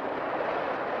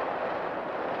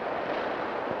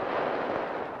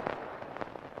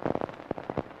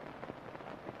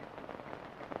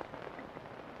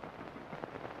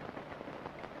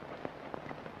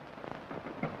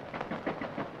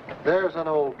 There's an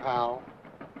old pal.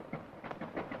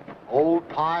 Old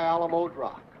Pie Alamo's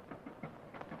Rock.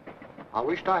 I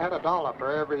wished I had $1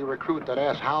 for every recruit that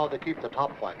asks how they keep the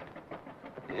top flight.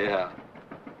 Yeah.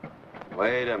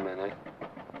 Wait a minute.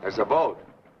 There's a boat.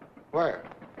 Where?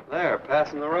 There,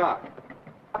 passing the rock.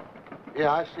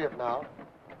 Yeah, I see it now.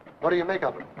 What do you make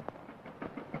of it?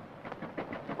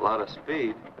 A lot of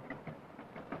speed.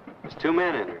 There's 2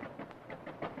 men in her.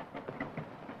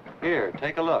 Here,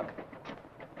 take a look.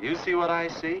 You see what I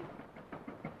see?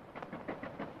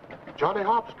 Johnny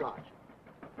Hopscotch.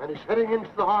 And he's heading into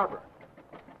the harbor.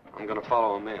 I'm gonna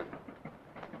follow him in.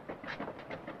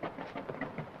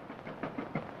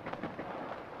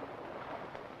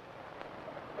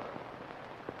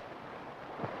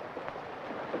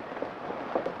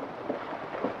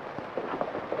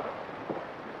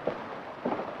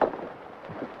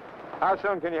 How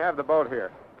soon can you have the boat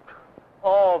here?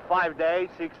 Oh, 5 days,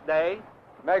 6 days.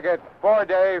 Make it 4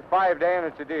 day, 5 day, and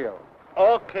it's a deal.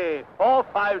 Okay, 4,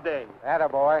 5 days.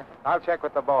 Attaboy. I'll check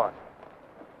with the boss.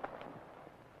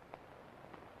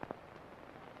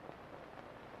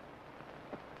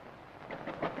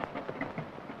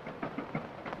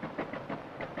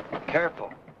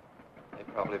 Careful.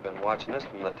 They've probably been watching us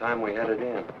from the time we headed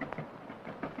in.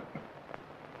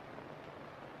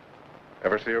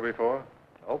 Ever see her before?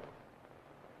 Nope.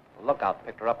 The lookout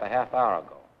picked her up a half hour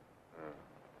ago.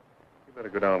 You better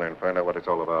go down there and find out what it's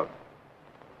all about.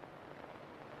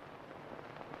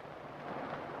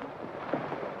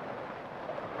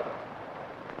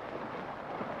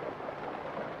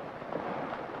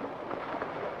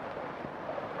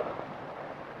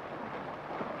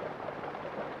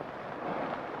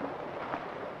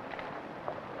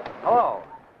 Hello.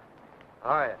 How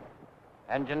are you?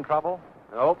 Engine trouble?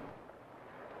 Nope.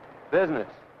 Business.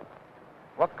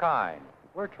 What kind?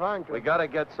 We're trying to... We gotta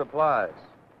get supplies.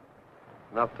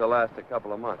 Enough to last a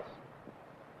couple of months.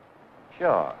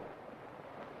 Sure.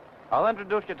 I'll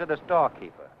introduce you to the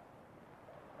storekeeper.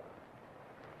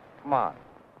 Come on.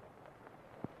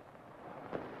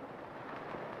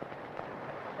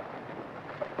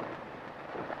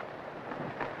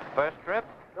 First trip?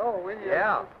 No, we...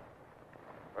 Yeah.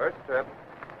 First trip.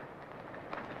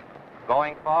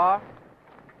 Going far?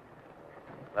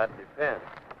 That depends.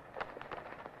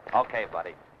 Okay,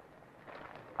 buddy.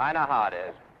 I know how it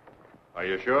is. Are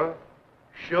you sure?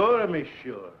 Sure, me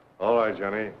sure. All right,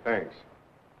 Johnny. Thanks.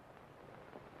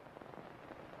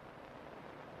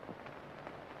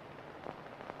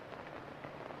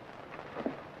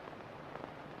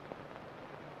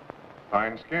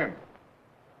 Fine skin.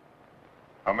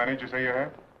 How many did you say you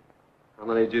had? How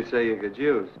many did you say you could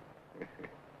use?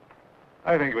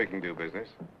 I think we can do business.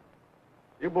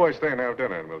 You boys stay and have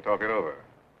dinner, and we'll talk it over.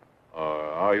 Or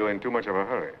are you in too much of a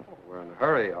hurry? We're in a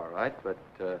hurry, all right, but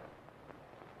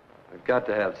we've got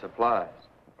to have supplies.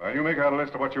 Well, you make out a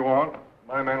list of what you want.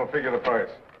 My man will figure the price.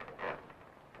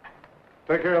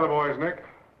 Take care of the boys, Nick.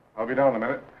 I'll be down in a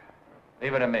minute.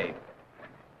 Leave it to me.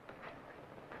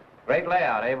 Great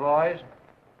layout, eh, boys?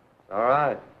 All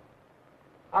right.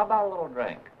 How about a little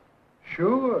drink?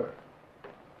 Sure.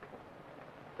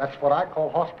 That's what I call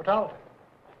hospitality.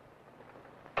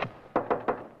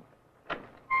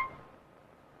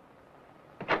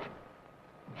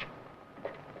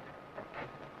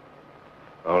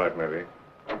 All right, maybe.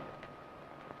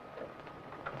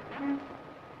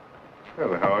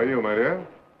 Well, how are you, my dear?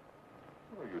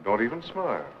 Oh, you don't even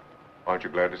smile. Aren't you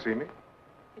glad to see me?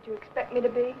 Did you expect me to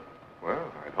be?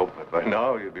 Well, I'd hope that by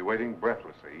now you'd be waiting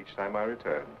breathlessly each time I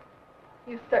return.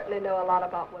 You certainly know a lot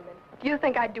about women. Do you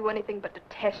think I'd do anything but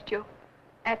detest you?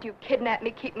 After you kidnapped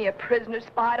me, keep me a prisoner,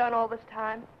 spied on all this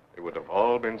time? It would have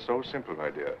all been so simple, my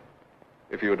dear,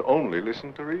 if you had only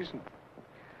listened to reason.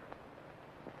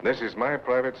 This is my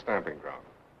private stamping ground.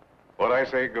 What I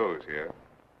say goes here.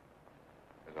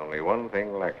 There's only one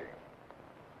thing lacking.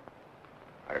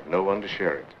 I have no one to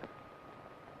share it.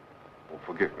 Oh,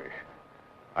 forgive me.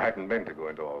 I hadn't meant to go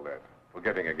into all that.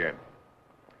 Forgetting again.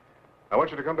 I want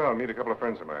you to come down and meet a couple of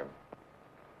friends of mine.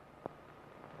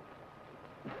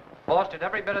 Boss did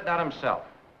every bit of that himself.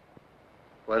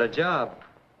 What a job.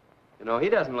 You know, he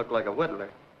doesn't look like a whittler.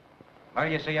 Well,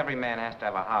 you see, every man has to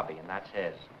have a hobby, and that's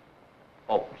his.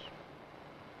 Hopes.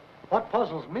 What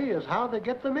puzzles me is how they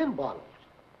get them in bottles.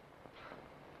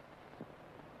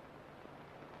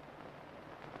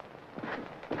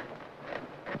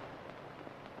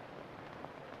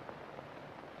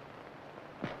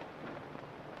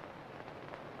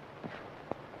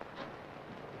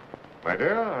 My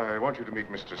dear, I want you to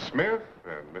meet Mr. Smith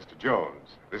and Mr. Jones.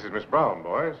 This is Miss Brown,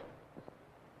 boys.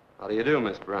 How do you do,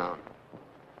 Miss Brown?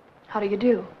 How do you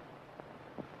do?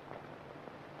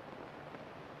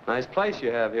 Nice place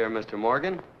you have here, Mr.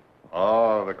 Morgan.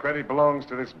 Oh, the credit belongs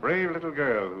to this brave little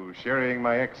girl who's sharing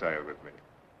my exile with me.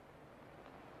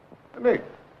 Nick,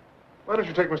 why don't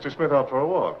you take Mr. Smith out for a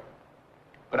walk?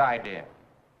 Good idea.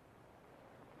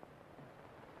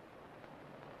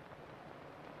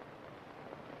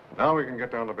 Now we can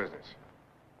get down to business.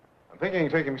 I'm thinking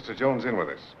of taking Mr. Jones in with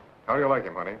us. How do you like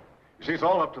him, honey? You see, it's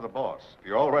all up to the boss. If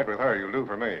you're all right with her, you'll do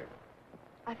for me.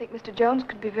 I think Mr. Jones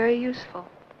could be very useful.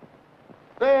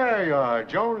 There you are,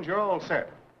 Jones. You're all set.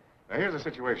 Now, here's the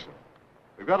situation.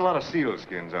 We've got a lot of seal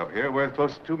skins up here worth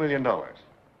close to $2 million. And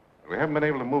we haven't been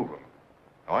able to move them.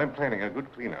 Now, I'm planning a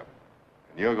good cleanup.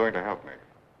 And you're going to help me.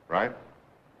 Right?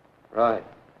 Right.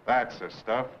 That's the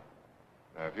stuff.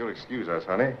 Now, if you'll excuse us,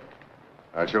 honey,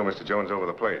 I'll show Mr. Jones over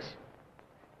the place.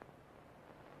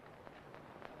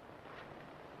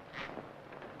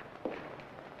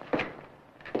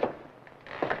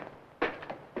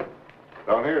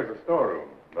 Down here is the storeroom,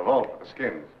 the vault for the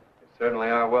skins. You certainly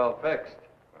are well fixed.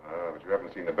 But you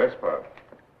haven't seen the best part.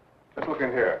 Just look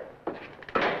in here.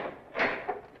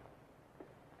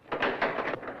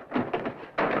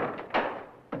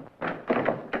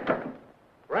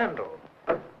 Randall.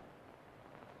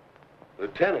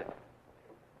 Lieutenant.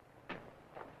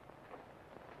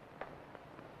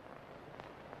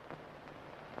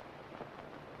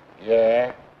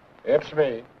 Yeah, it's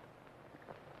me.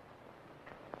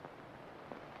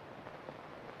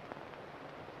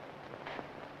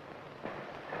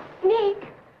 Nick,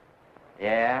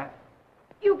 Yeah?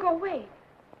 you go away.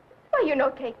 Why you no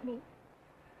take me?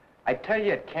 I tell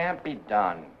you, it can't be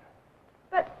done.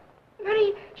 But,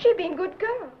 Marie, she being good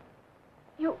girl.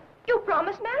 You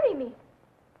promised marry me.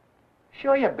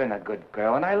 Sure, you've been a good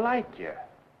girl, and I like you.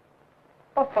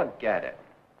 But forget it.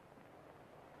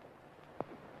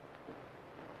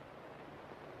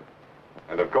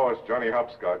 And of course, Johnny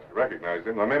Hopscotch recognized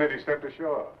him the minute he stepped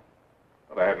ashore.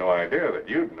 But I had no idea that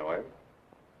you'd know him.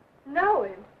 Know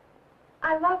him?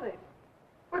 I love him.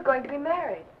 We're going to be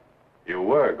married. You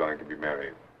were going to be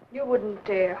married. You wouldn't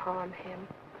dare harm him.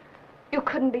 You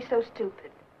couldn't be so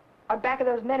stupid. Our back of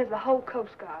those men is the whole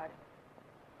Coast Guard.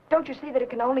 Don't you see that it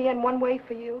can only end one way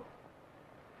for you?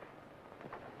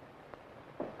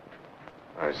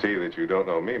 I see that you don't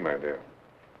know me, my dear.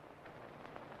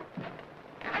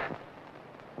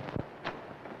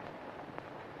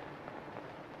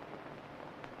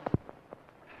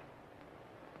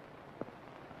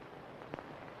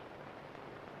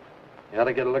 You ought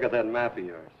to get a look at that map of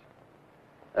yours.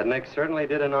 That Nick certainly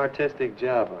did an artistic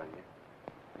job on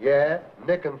you. Yeah,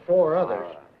 Nick and 4 others. All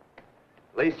right.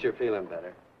 At least you're feeling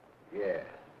better. Yeah.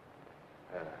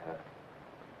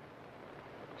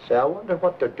 Say, I wonder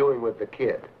what they're doing with the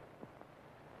kid.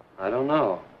 I don't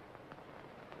know.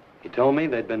 He told me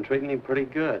they'd been treating him pretty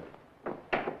good.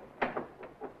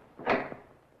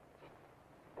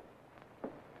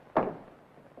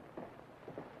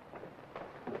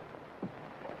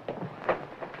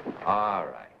 All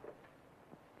right.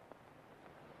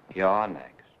 You're next.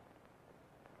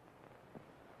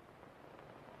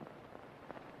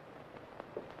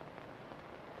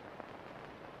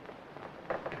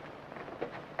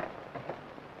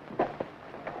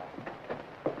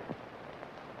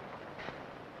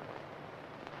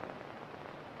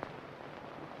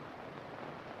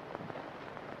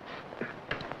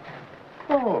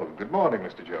 Oh, good morning,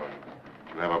 Mr. Jones.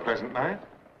 Did you have a pleasant night?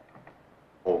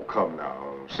 Oh, come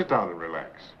now. Sit down and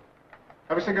relax.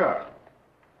 Have a cigar.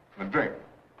 And a drink.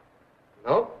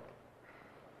 Nope.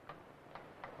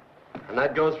 And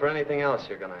that goes for anything else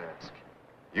you're gonna ask.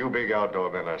 You big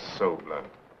outdoor men are so blunt.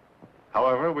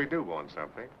 However, we do want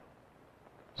something.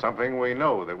 Something we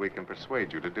know that we can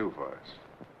persuade you to do for us.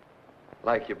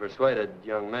 Like you persuaded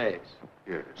young Mays.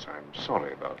 Yes, I'm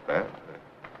sorry about that.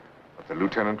 But the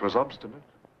lieutenant was obstinate.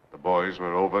 The boys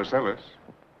were overzealous.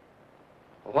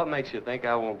 Well, what makes you think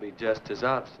I won't be just as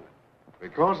obstinate?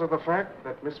 Because of the fact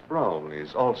that Miss Brown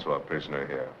is also a prisoner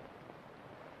here.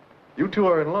 You two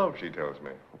are in love, she tells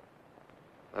me.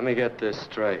 Let me get this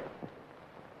straight.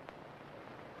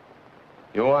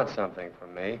 You want something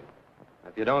from me.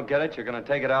 If you don't get it, you're going to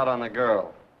take it out on the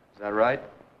girl. Is that right?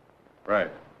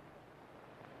 Right.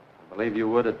 I believe you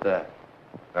would at that.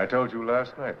 I told you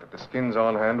last night that the skins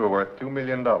on hand were worth $2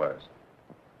 million. Does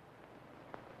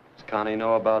Connie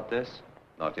know about this?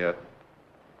 Not yet.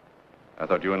 I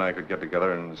thought you and I could get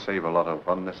together and save a lot of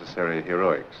unnecessary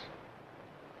heroics.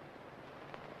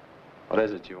 What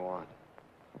is it you want?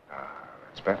 Ah,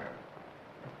 that's better.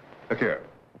 Look here.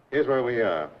 Here's where we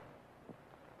are.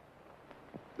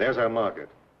 There's our market.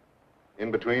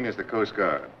 In between is the Coast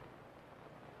Guard.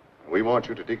 We want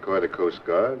you to decoy the Coast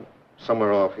Guard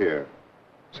somewhere off here.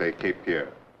 Say Cape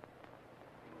Pierre.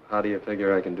 How do you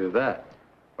figure I can do that?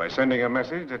 By sending a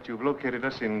message that you've located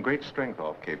us in great strength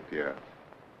off Cape Pierre.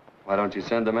 Why don't you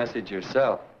send the message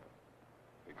yourself?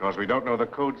 Because we don't know the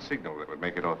code signal that would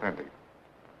make it authentic.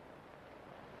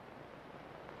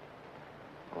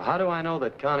 Well, how do I know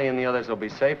that Connie and the others will be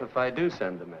safe if I do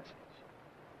send the message?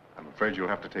 I'm afraid you'll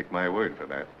have to take my word for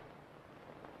that.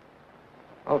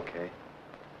 Okay.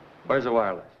 Where's the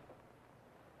wireless?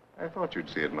 I thought you'd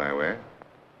see it my way.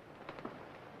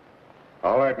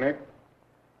 All right, Nick.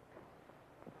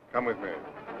 Come with me.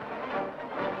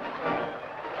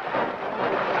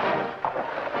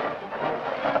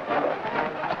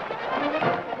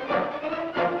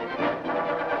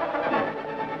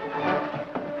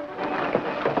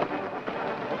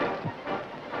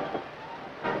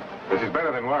 This is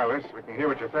better than wireless. We can hear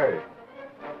what you say.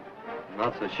 I'm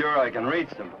not so sure I can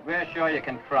reach them. We're sure you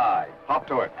can try. Hop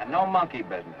to it. And no monkey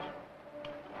business.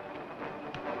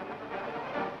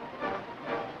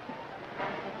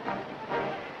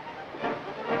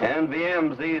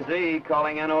 NVMZZ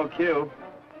calling NOQ.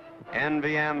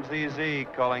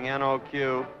 NVMZZ calling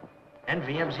NOQ.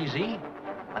 NVMZZ?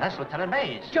 Well, that's Lieutenant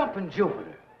Mays. Jumping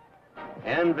Jupiter.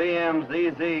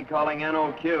 NVMZZ calling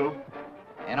NOQ.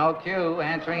 NOQ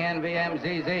answering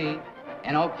NVMZZ.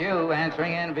 NOQ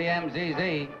answering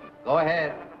NVMZZ. Go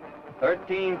ahead.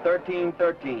 13, 13,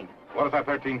 13. What does that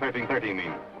 13, 13, 13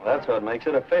 mean? Well, that's what makes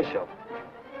it official.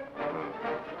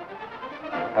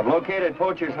 I've located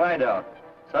Poacher's hideout,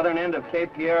 southern end of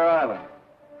Cape Pierre Island.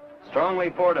 Strongly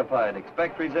fortified.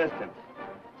 Expect resistance.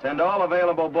 Send all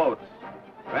available boats.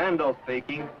 Randall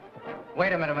speaking.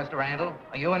 Wait a minute, Mr. Randall.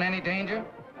 Are you in any danger?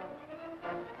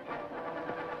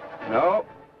 No.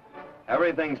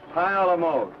 Everything's pile of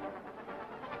mode.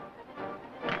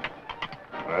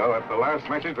 Well, that's the last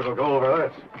message that'll go over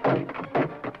this.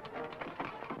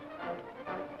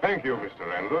 Thank you, Mr.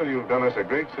 Randall. You've done us a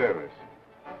great service.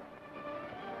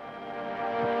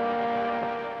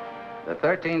 The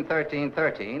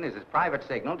 13-13-13 is his private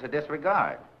signal to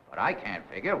disregard. But I can't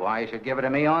figure why he should give it to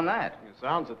me on that. It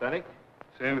sounds authentic.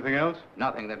 Say anything else?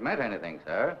 Nothing that meant anything,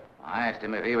 sir. I asked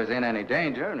him if he was in any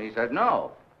danger, and he said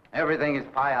no. Everything is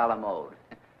pie a la mode.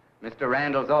 Mr.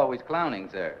 Randall's always clowning,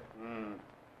 sir.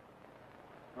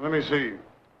 Let me see.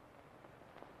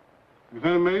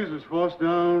 Lieutenant Mays is forced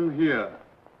down here.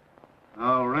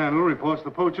 Now Randall reports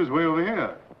the poachers way over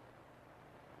here.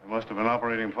 They must have been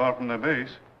operating far from their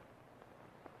base.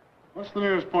 What's the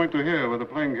nearest point to here where the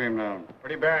plane came down?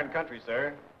 Pretty barren country,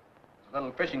 sir. There's a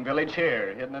little fishing village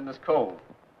here, hidden in this cove.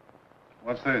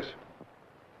 What's this?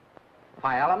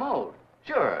 Pie a la mode.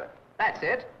 Sure. That's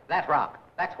it. That rock.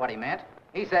 That's what he meant.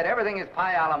 He said everything is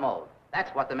pie a la mode. That's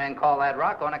what the men call that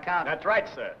rock on account... That's right,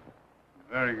 sir.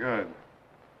 Very good.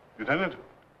 Lieutenant,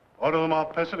 order them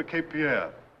off Pessa to Cape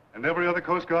Pierre, and every other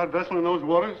Coast Guard vessel in those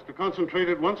waters to concentrate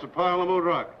at once at Pie a la Mode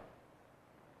Rock.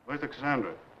 Where's the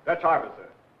Cassandra? That's harbor, sir.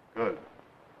 Good.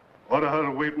 Order her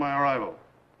to wait my arrival.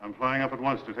 I'm flying up at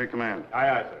once to take command. Aye,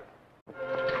 aye, sir.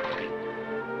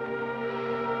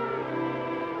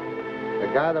 The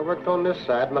guy that worked on this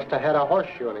side must have had a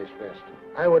horseshoe in his fist.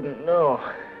 I wouldn't know.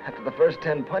 After the first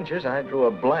 10 punches, I drew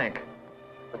a blank.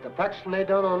 But the practicing they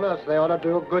done on us, they ought to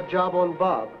do a good job on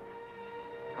Bob.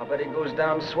 I'll bet he goes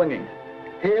down swinging.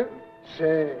 Here?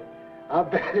 Say, I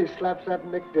bet he slaps that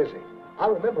Nick dizzy. I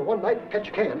remember one night in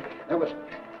Ketchikan, there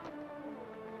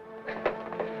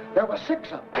was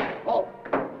 6 of them. Oh.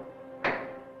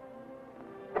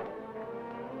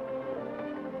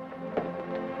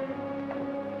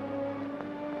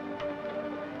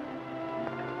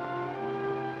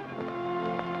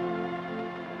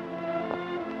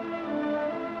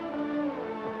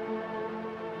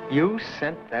 You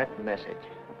sent that message?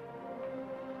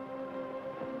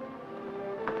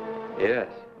 Yes.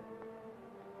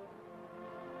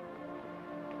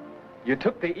 You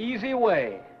took the easy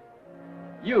way.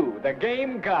 You, the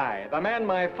game guy, the man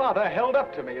my father held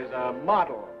up to me as a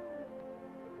model.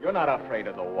 You're not afraid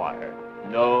of the water.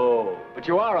 No, but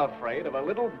you are afraid of a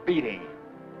little beating.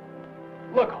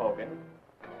 Look, Hogan,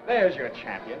 there's your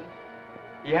champion.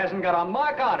 He hasn't got a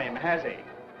mark on him, has he?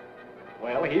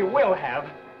 Well, he will have.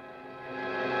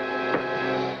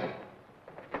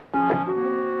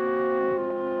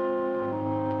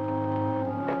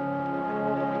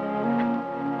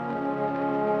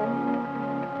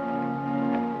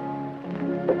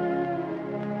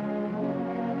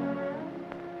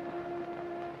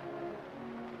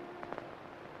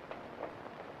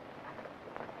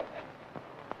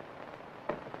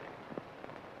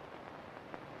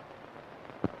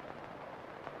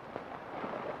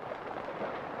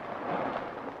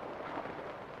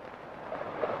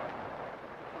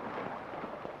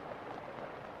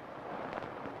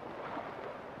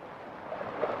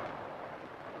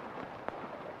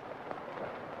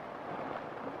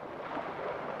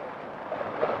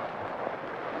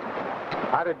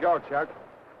 How'd it go, Chuck?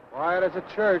 Quiet as a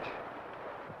church.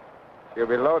 She'll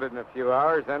be loaded in a few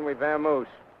hours, then we vamoose.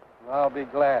 I'll be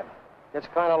glad. It's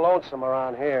kind of lonesome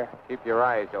around here. Keep your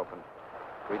eyes open.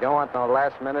 We don't want no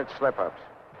last-minute slip-ups.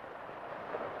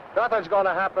 Nothing's going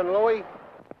to happen, Louie.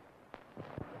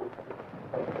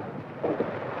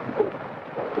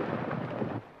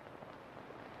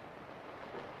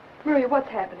 Murray, what's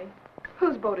happening?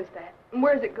 Whose boat is that? And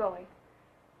where's it going?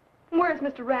 And where's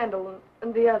Mr. Randall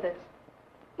and the others?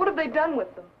 What have they done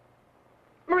with them?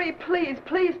 Murray, please,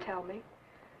 please tell me.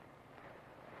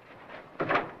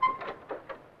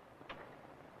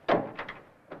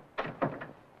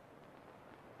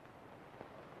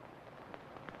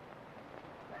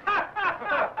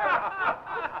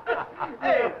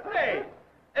 Hey,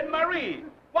 and Marie,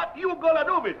 what you gonna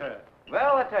do with her?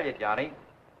 Well, I tell you, Johnny,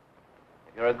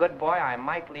 if you're a good boy, I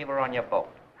might leave her on your boat.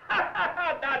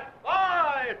 That's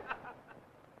fine!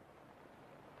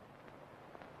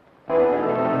 Hey,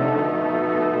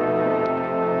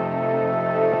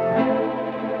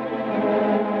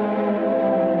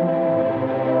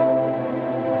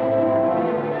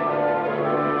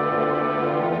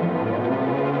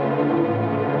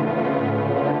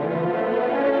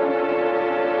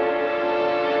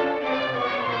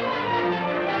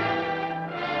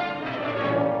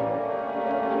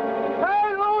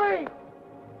 Louie!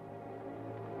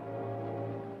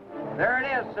 There it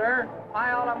is, sir. Pie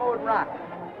a la mode rock.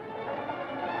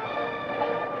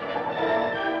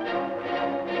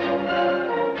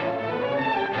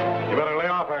 You better lay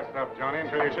off that stuff, Johnny,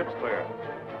 until your ship's clear.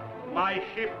 My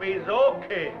ship is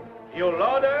okay. You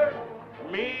loader,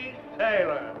 me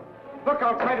sailor. Look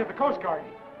outside at the Coast Guard.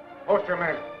 Post your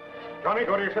men. Johnny,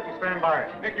 go to your ship and stand by.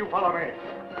 Nick, you follow me.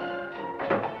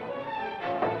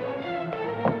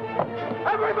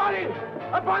 Everybody!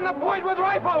 Up on the point with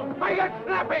rifles! Make it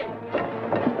snappy!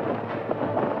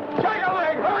 Shake a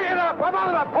leg! Hurry it up! I'm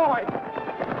on the point!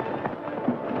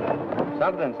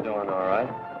 Something's doing all right.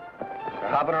 They're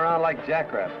hopping around like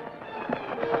jackrabbits.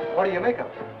 What do you make of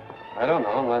it? I don't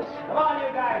know, unless... Come on,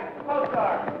 you guys. Coast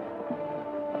Guard.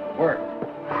 Work.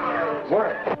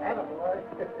 Work.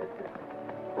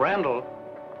 Randall,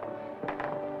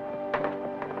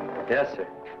 Yes, sir.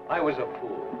 I was a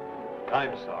fool.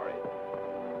 I'm sorry.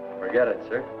 Forget it,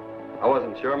 sir. I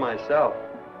wasn't sure myself.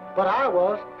 But I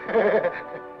was.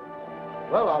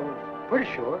 Well, I was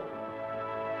pretty sure.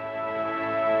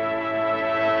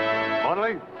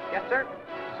 Orderly, Yes, sir.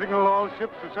 signal all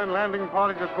ships to send landing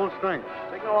parties at full strength.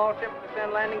 Signal all ships to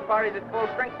send landing parties at full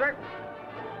strength, sir.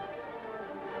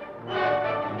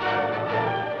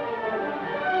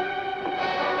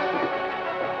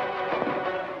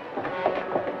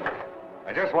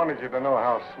 I just wanted you to know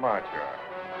how smart you are.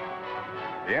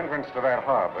 The entrance to that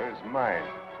harbor is mine.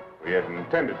 We had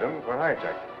intended them for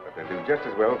hijacking, but they'll do just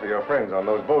as well for your friends on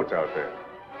those boats out there.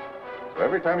 So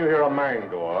every time you hear a mine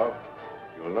go off,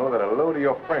 you'll know that a load of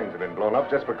your friends have been blown up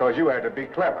just because you had to be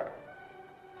clever.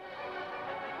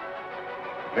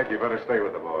 Nick, you better stay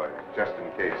with the boys, just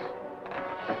in case.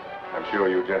 I'm sure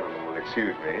you gentlemen will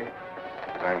excuse me,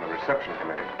 because I'm the reception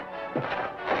committee.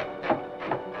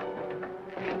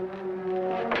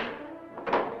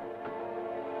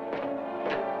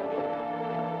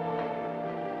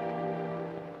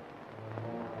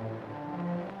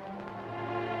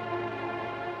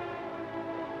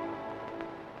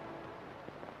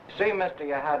 See, mister,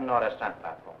 you hadn't ought to sent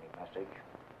that phony message.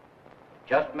 It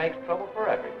just makes trouble for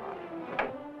everybody.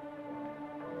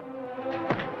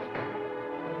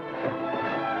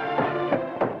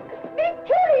 He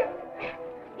killed him!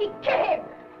 He killed him!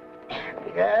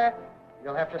 Yeah?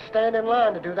 You'll have to stand in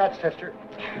line to do that, sister.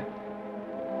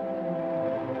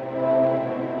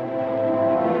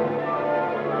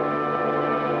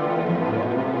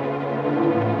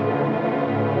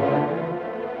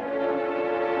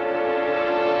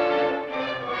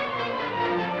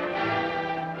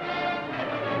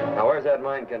 Now, where's that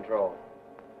mine control?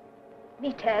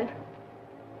 Me tell.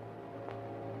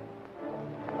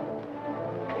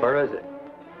 Where is it?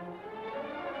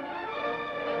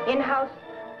 In-house,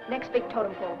 next big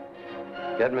totem pole.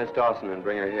 Get Miss Dawson and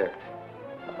bring her here.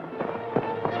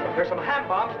 There's some hand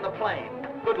bombs in the plane.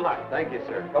 Good luck. Thank you,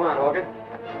 sir. Come on, Hogan.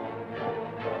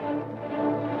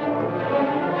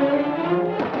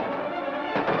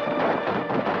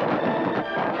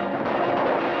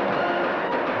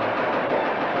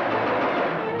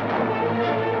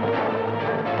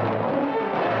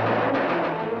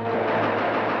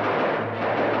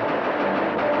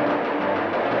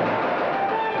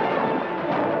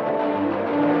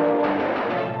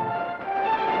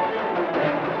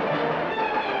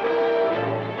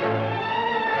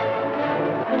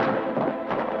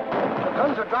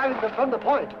 Driving them from the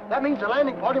point. That means the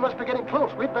landing party must be getting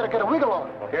close. We'd better get a wiggle on.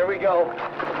 Well, here we go.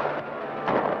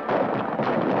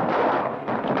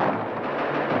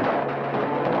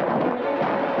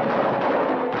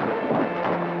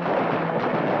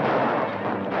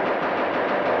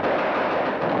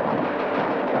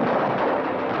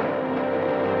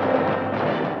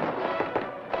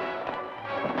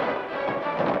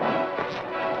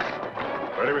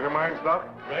 Ready with your mind stuff?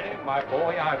 Ready, my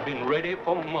boy. I've been ready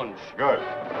for months. Good.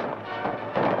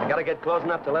 Gotta get close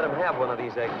enough to let him have one of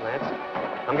these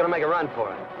eggplants. I'm gonna make a run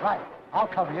for it. Right. I'll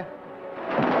cover you.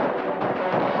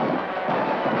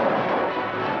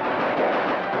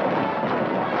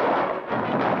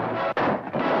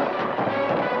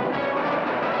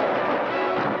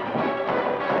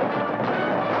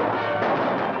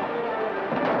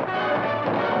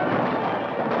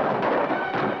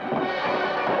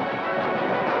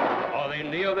 Are they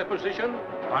near their position?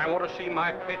 I want to see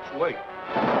my pitch wait.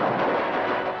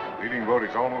 Leading boat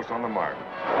is almost on the mark.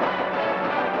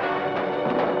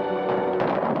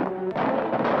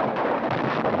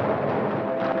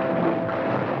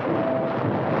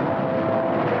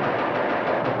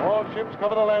 All ships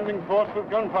cover the landing force with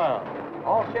gunfire.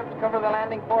 All ships cover the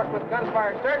landing force with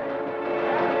gunfire, sir.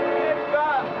 It's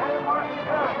done. Landing party is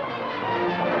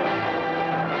done.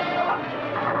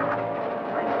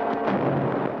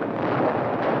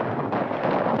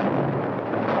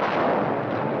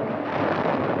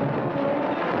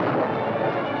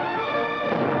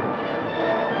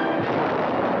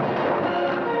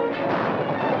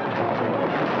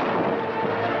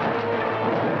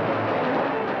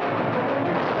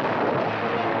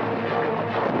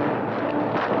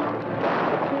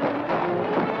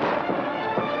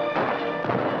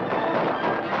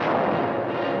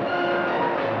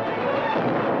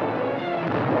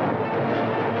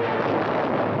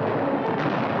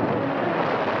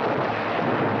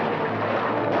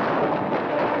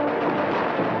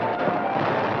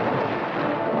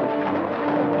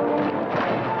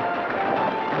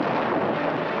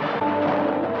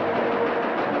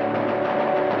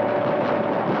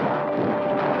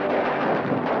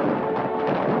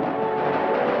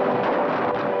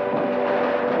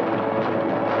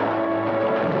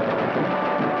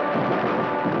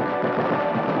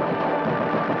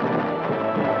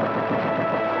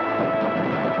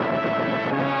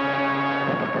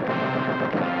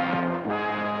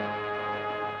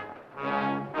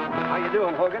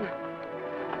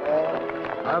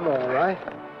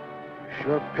 Guy.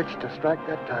 Sure pitched to strike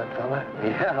that time, fella.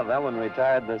 Yeah, that one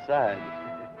retired the side.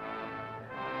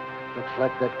 Looks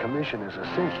like that commission is a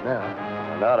cinch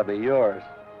now. It ought to be yours.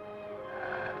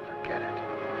 Forget it.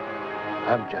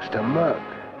 I'm just a mug.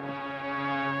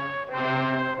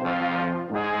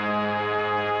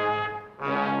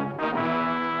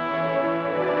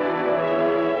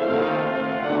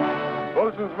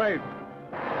 Bosun's mate.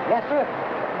 Yes, sir.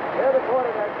 Here's the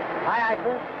quarterdeck. Aye, aye,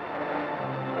 sir.